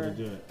never been able to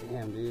do it.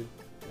 Damn, dude.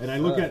 And I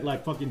look at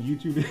like fucking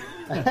YouTube.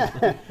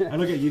 I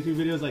look at YouTube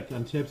videos like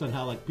on tips on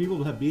how like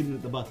people have beaten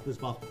this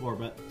boss before,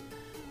 but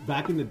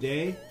back in the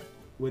day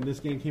when this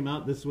game came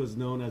out, this was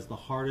known as the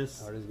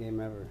hardest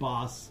game ever.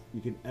 Boss you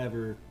can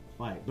ever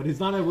fight. But it's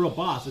not a real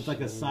boss. It's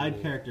like a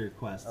side character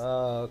quest.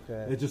 Oh,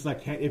 okay. It's just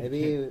like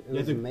maybe it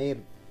was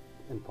made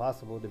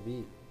impossible to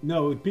beat.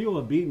 No, people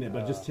have beaten it,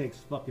 but it just takes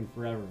fucking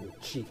forever.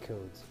 With cheat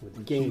codes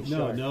with Game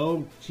Shark.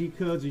 No cheat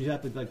codes. You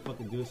have to like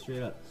fucking do it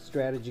straight up.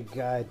 Strategy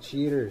guide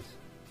cheaters.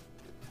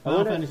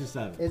 Final Fantasy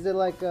VII. Is it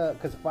like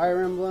because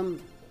Fire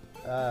Emblem?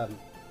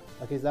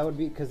 Okay, so that would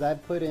be because I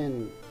put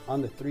in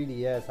on the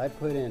 3DS. I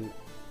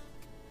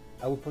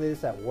would play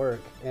this at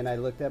work, and I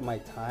looked at my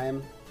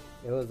time.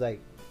 It was like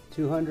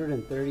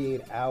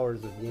 238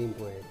 hours of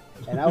gameplay,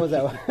 and I was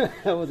at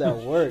I was at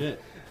work.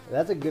 Shit.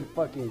 That's a good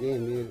fucking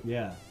game, dude.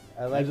 Yeah.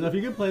 I like If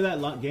you can play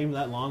that game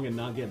that long and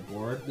not get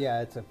bored,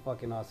 Yeah, it's a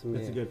fucking awesome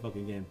game. it's a good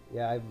fucking game.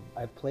 Yeah,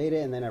 I played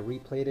it and then I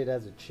replayed it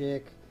as a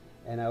chick,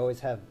 and I always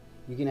have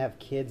you can have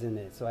kids in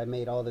it. So I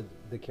made all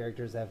the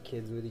characters have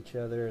kids with each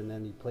other, and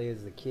then you play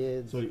as the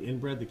kids. So you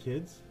inbred the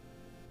kids?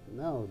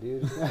 No,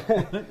 dude.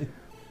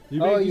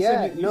 You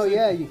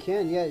you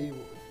can. Yeah,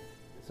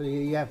 so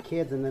you have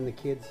kids, and then the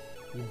kids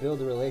you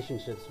build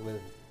relationships with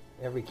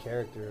every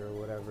character or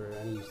whatever,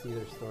 and you see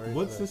their stories.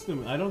 What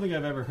system? I don't think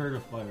I've ever heard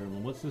of Fire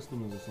Emblem. What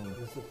system is this on?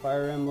 This is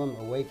Fire Emblem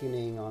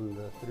Awakening on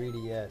the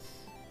 3DS.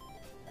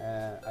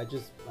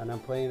 I'm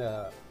playing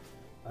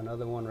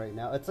another one right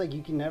now. It's like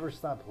you can never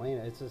stop playing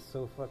it. It's just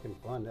so fucking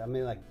fun. I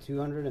mean, like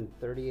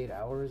 238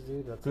 hours,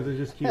 dude. That's Because it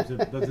just keeps.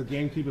 Does the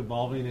game keep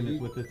evolving and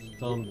it's with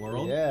its own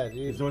world? Yeah,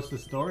 dude. So what's the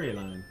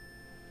storyline?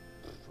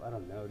 I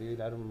don't know,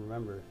 dude. I don't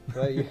remember.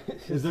 But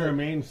Is there a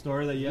main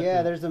story that you have Yeah,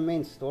 to... there's a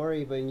main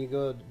story, but you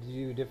go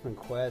do different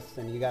quests,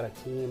 and you got a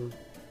team.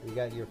 You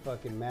got your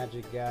fucking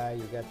magic guy.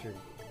 You got your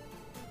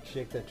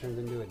chick that turns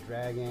into a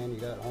dragon.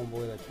 You got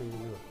homeboy that turns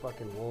into a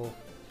fucking wolf.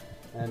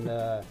 And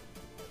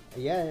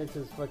yeah, it's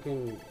just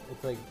fucking.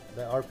 It's like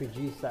the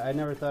RPG style. I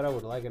never thought I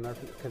would like an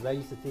RPG because I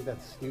used to think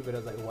that's stupid. I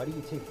was like, why do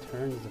you take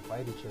turns to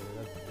fight each other?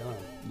 That's dumb.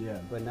 Yeah.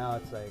 But now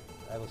it's like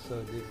I was so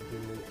addicted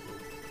to it.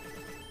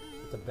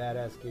 It's a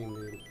badass game,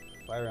 dude.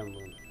 Fire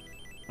Emblem.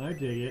 I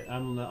dig it.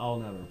 I'll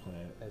never play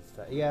it. It's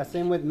yeah,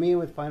 same with me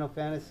with Final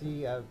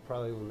Fantasy. I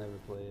probably will never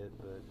play it,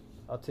 but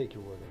I'll take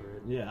your word for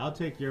it. Yeah, I'll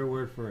take your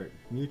word for it.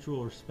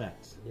 Mutual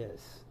respect.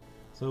 Yes.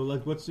 So,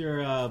 like, what's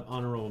your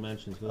honorable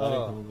mentions? Because I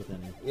didn't come up with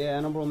any. Yeah,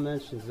 honorable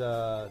mentions.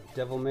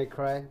 Devil May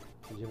Cry.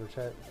 Did you ever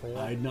try to play that?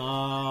 I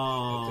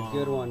know. It's a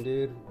good one,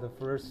 dude.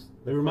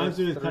 It reminds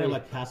me of kind of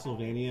like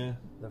Castlevania.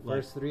 The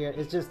first three,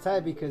 it's just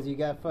tight because you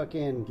got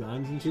fucking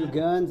guns and two shit?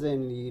 guns,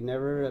 and you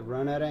never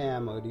run out of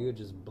ammo, dude.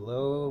 Just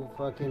blow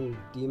fucking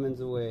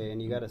demons away,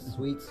 and you got a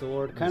sweet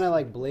sword, kind of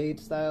like Blade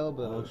style,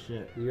 but Oh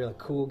shit! you're a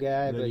cool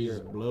guy, but you you're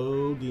just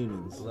blow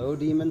demons. blow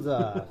demons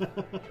off.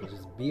 You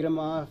just beat them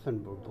off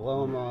and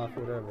blow them off,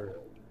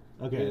 whatever.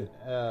 Okay.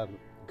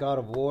 God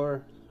of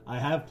War. I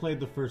have played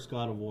the first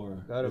God of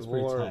War. God It's of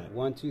pretty War tight.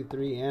 1, 2,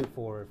 3, and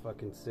 4 are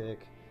fucking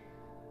sick.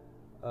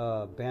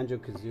 Banjo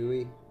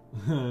Kazooie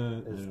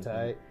is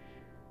tight.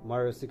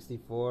 Mario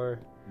 64.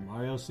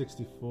 Mario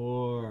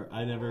 64.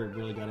 I never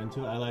really got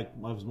into it. I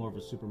was more of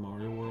a Super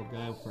Mario World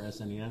guy for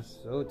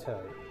SNES. So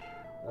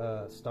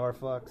tight. Star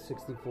Fox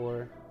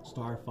 64.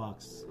 Star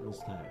Fox was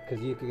tight.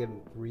 Because you could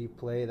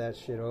replay that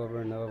shit over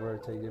and over,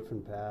 take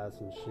different paths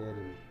and shit,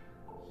 and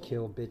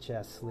kill bitch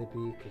ass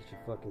Slippy because she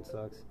fucking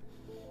sucks.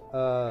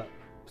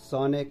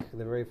 Sonic,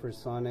 the very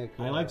first Sonic.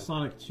 I like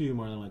Sonic 2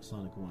 more than I like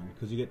Sonic 1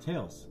 because you get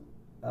Tails.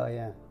 Oh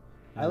yeah,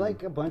 I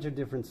like a bunch of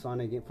different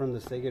Sonic games from the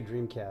Sega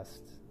Dreamcast.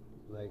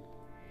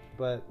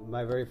 But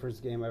my very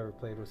first game I ever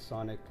played was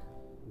Sonic,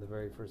 the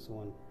very first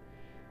one.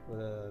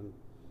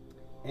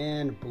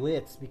 And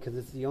Blitz because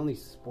it's the only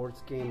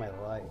sports game I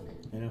like.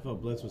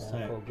 NFL Blitz was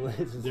tight. NFL Blitz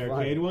is the fun.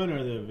 arcade one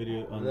or the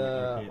video on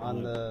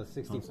the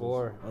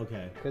 64. Consoles?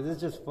 Okay. Because it's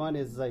just fun.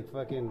 It's like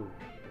fucking.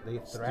 They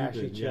thrash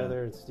Stupid, each yeah.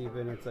 other and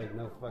stupid. It's like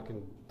no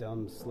fucking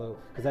dumb slow.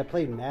 Because I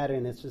played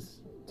Madden. It's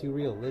just too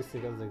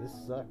realistic. I was like, this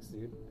sucks,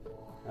 dude.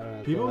 I don't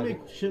know. People like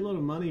make shitload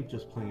of money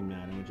just playing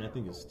Madden, which I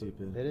think is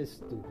stupid. it is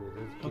stupid.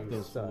 Fuck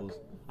those suck. fools.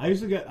 I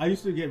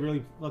used to get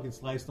really fucking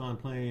sliced on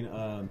playing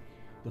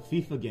the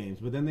FIFA games,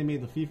 but then they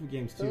made the FIFA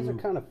games too. Those are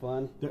kind of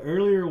fun. The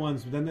earlier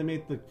ones, but then they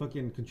made the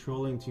fucking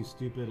controlling too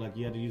stupid. Like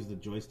you had to use the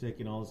joystick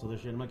and all this other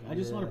shit. I'm like, I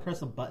just want to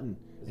press a button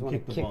and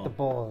kick the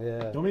ball.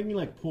 Yeah. Don't make me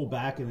like pull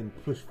back and then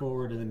push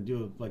forward and then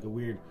do like a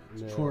weird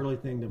twirly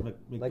thing to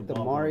make like the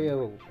ball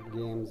Mario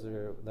games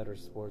that are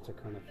sports are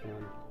kind of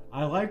fun.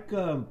 I like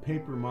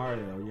Paper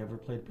Mario. You ever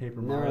played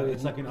Paper Mario?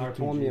 It's like an RPG. You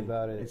told me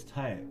about it. It's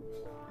tight.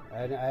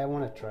 I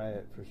want to try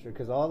it for sure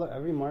because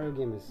every Mario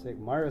game is sick.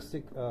 Mario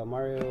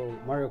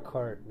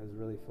Kart is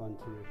really fun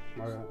too.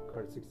 Mario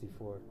Kart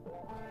 64.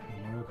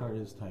 Mario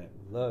Kart is tight.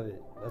 Love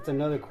it. That's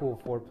another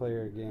cool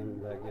 4-player game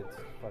that gets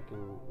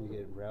you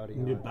get rowdy.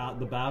 The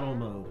battle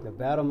mode. The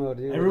battle mode,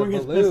 dude. Everyone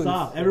gets pissed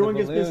off. Everyone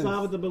gets pissed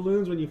off with the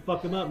balloons when you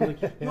fuck them up.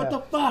 Like, what the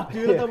fuck,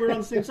 dude? I thought we were on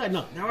the same side.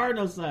 No, there are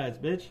no sides,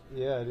 bitch.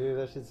 Yeah, dude,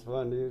 that shit's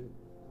fun, dude.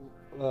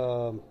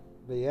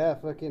 But yeah,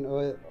 fucking.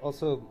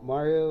 Also,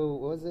 Mario.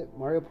 What was it?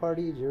 Mario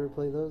Party. Did you ever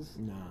play those?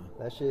 Nah.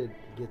 That shit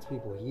gets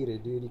people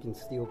heated, dude. You can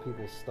steal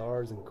people's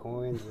stars and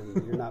coins,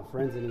 and you're not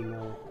friends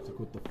anymore. It's like,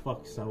 what the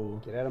fuck,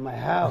 Saul? Get out of my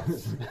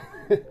house.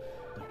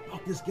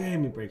 Fuck this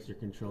game. He breaks your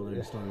controller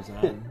and storms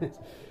out.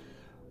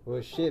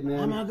 Well, shit, man.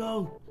 I'm gonna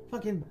go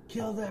fucking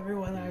kill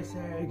everyone I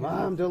say.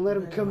 Mom, don't let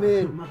him come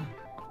in.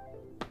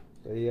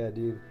 But yeah,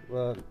 dude.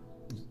 Well,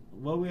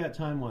 what are we at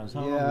time-wise?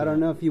 How long I don't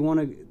know if you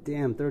want to.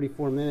 Damn,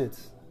 34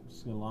 minutes.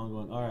 It's a long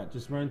one. All right,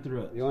 just run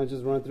through it. You want to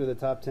just run through the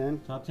top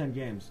 10? Top 10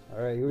 games.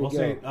 All right, here we We'll go.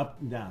 say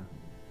up and down.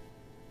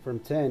 From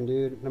 10,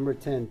 dude. Number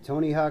 10,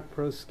 Tony Hawk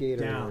Pro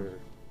Skater. Down.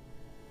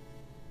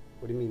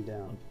 What do you mean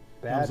down?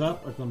 bad. Thumbs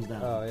up or thumbs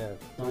down? Oh yeah,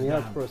 Thumbs Tony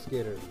Hawk's down. Pro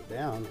Skater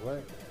down.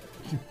 What?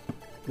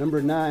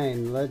 Number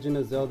 9, Legend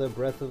of Zelda: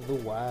 Breath of the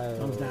Wild.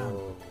 Thumbs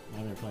down.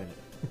 I never played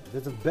it.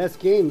 That's the best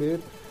game,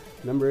 dude.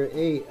 Number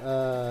 8,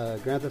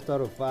 Grand Theft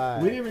Auto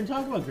 5. We didn't even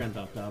talk about Grand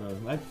Theft Auto.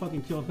 I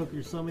fucking killed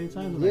hookers so many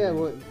times. in that Yeah, game.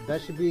 well,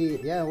 that should be.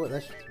 Yeah, well,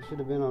 that should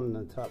have been on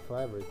the top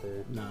 5 right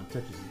there. Nah,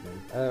 Tetris is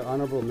better.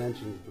 Honorable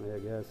mention, I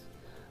guess.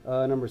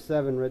 Number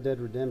 7, Red Dead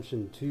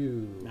Redemption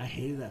 2. I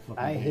hated that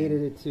fucking I game.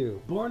 hated it too.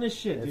 Boring as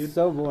shit, It's dude.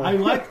 so boring. I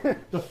like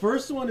the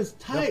first one is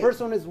tight. The first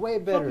one is way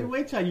better. Fucking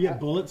way tight. You get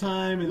bullet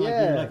time and like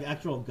Yeah. you're like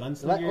actual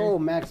gunslinger. Like, oh,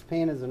 Max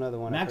Payne is another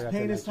one. I Max forgot to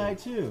Payne is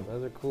mention. tight too.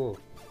 Those are cool.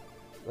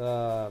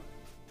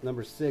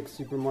 Number 6,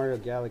 Super Mario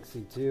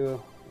Galaxy 2.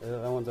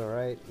 That one's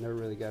alright. Never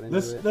really got into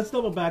it. Let's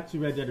double back to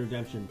Red Dead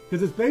Redemption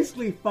because it's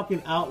basically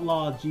fucking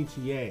outlaw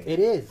GTA. It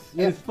is.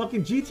 And it's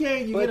fucking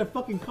GTA. You But- get a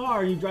fucking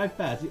car and you drive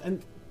fast.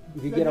 And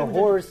You get a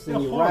horse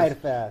and you ride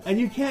fast. And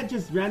you can't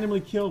just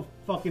randomly kill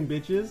fucking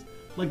bitches.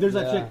 Like there's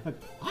that Yeah. chick. Like,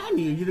 I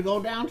need you to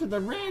go down to the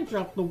ranch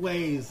up the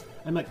ways.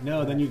 I'm like,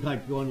 no. Then you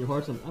like go on your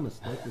horse. I'm a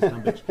smoke this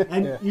dumb bitch,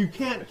 and Yeah. you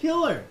can't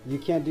kill her. You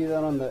can't do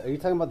that on the. Are you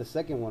talking about the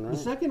second one, right? The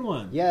second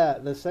one. Yeah,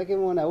 the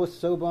second one. I was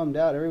so bummed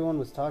out. Everyone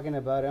was talking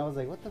about it. I was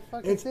like, "What the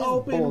fuck It's is this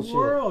open bullshit?"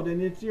 world,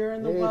 and you're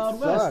in the It Wild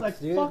sucks, West. Like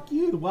dude. fuck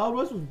you. The Wild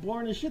West was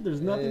boring as shit.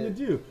 There's nothing to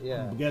do.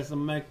 Yeah. I guess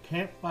I'm at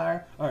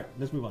campfire. All right,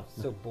 let's move on.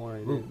 So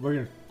boring. We're, Dude. we're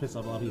gonna piss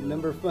off a lot of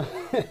people.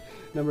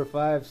 Number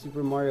 5,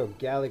 Super Mario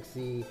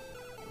Galaxy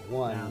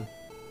 1. Down.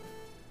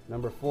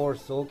 Number 4,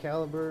 Soul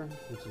Calibur,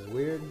 which is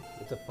weird.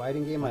 It's a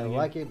fighting game. Fighting I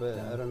like game? it, but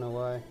Yeah. I don't know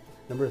why.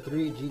 Number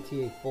 3,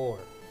 GTA 4.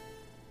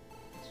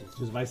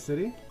 Just Vice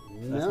City.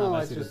 That's not No,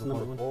 Vice it's City, just that's the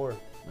number fourth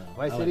 4. No,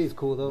 Vice I City like- is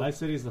cool though. Vice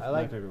City is I my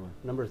like favorite one.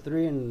 Number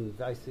 3 and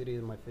Vice City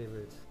is my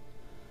favorites.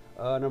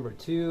 Number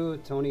 2,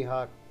 Tony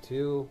Hawk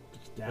 2.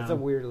 Down. It's a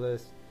weird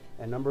list.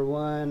 And number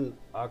 1,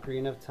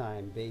 Ocarina of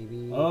Time,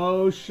 baby.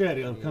 Oh shit!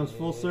 It comes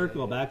full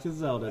circle back to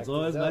Zelda. It's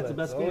always that's the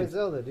best It's game. always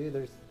Zelda, dude.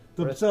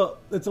 There's So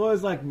it's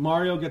always like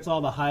Mario gets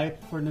all the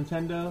hype for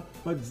Nintendo,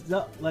 but the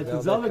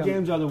Zelda Zelda come-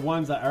 games are the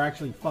ones that are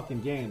actually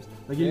fucking games.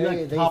 Like you Yeah,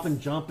 like they- hop and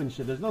jump and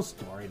shit. There's no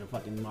story to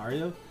fucking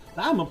Mario.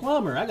 I'm a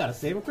plumber. I gotta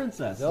save a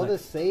princess. Zelda Like,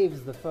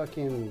 saves the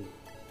fucking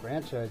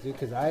franchise, dude.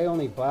 Because I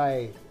only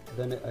buy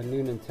a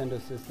new Nintendo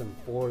system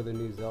for the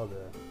new Zelda,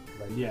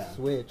 like Yeah. the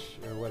Switch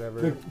or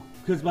whatever.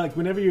 because like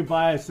whenever you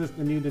buy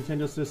a new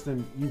Nintendo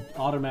system, you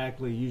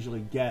automatically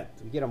usually get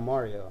You get a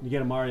Mario.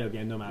 a Mario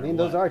game no matter I mean,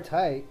 what. those are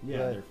tight. yeah,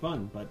 but they're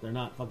fun, but they're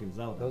not fucking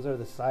Zelda. those are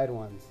the side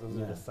ones. Those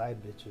Yeah. are the side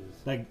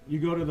bitches. Like you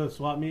go to the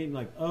swap meet and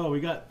like, oh, we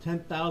got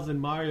 10,000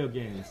 Mario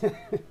games.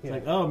 It's Yeah.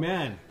 like, oh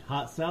man,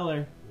 hot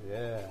seller.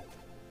 Yeah.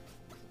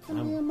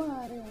 I'm-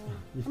 Mario.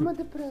 I'm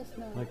depressed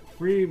now. Like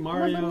free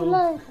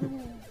Mario,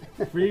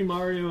 free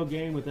Mario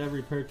game with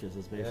every purchase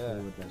is basically Yeah.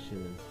 what that shit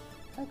is.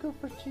 I go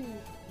for cheap.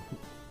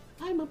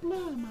 I'm a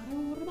plumber.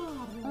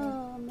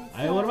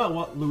 Oh, What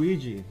about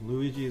Luigi?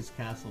 Luigi's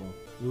Castle,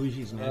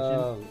 Luigi's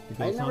Mansion.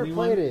 The I Ghost never Hunting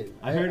played one? it.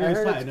 I heard it was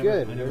tight. it's I never,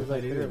 good. I never There's, played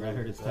like, it either, three but I of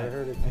heard them. it's I tight.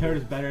 heard it's I heard good.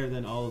 it's better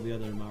than all of the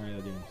other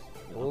Mario games.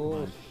 Oh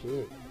combined.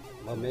 shit.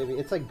 Well, maybe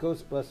it's like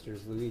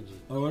Ghostbusters, Luigi.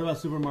 Or what about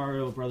Super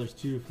Mario Brothers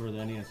 2 for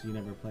the NES? You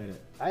never played it.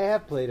 I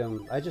have played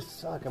them. I just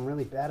suck. I'm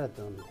really bad at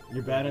them.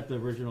 You're bad at the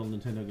original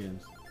Nintendo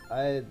games.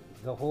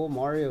 The whole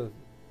Mario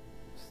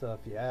stuff.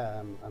 Yeah,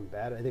 I'm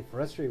bad at. They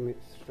frustrate me.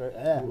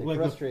 They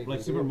frustrate me.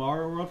 Like Super dude.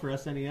 Mario World for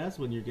SNES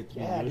when you get to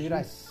Yeah, Yoshi. dude,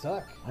 I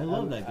suck. I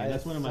love that game.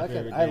 That's one of my suck at-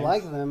 favorite I games.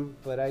 like them,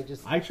 but I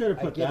just. I should have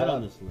put give that up.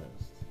 on this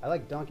list. I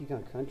like Donkey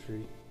Kong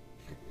Country.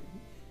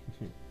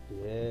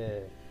 Yeah.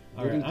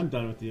 All right, I'm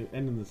done with you.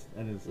 Ending this.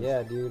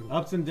 Yeah, dude.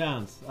 Ups and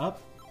downs.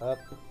 Up. Up.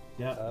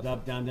 Yeah. Up,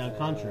 Up. Down. Down.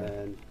 Contra.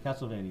 and-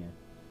 Castlevania.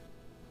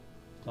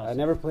 I Classic.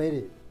 never played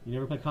it. You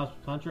never played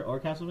Contra or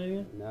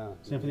Castlevania? No.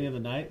 Symphony of the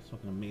Night. It's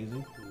fucking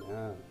amazing.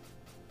 No.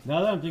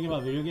 Now that I'm thinking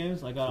about video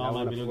games, I got I all my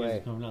wanna video play.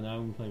 games coming out. Now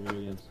I'm gonna play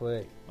video games.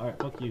 Play. All right.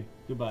 Fuck you.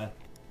 Goodbye.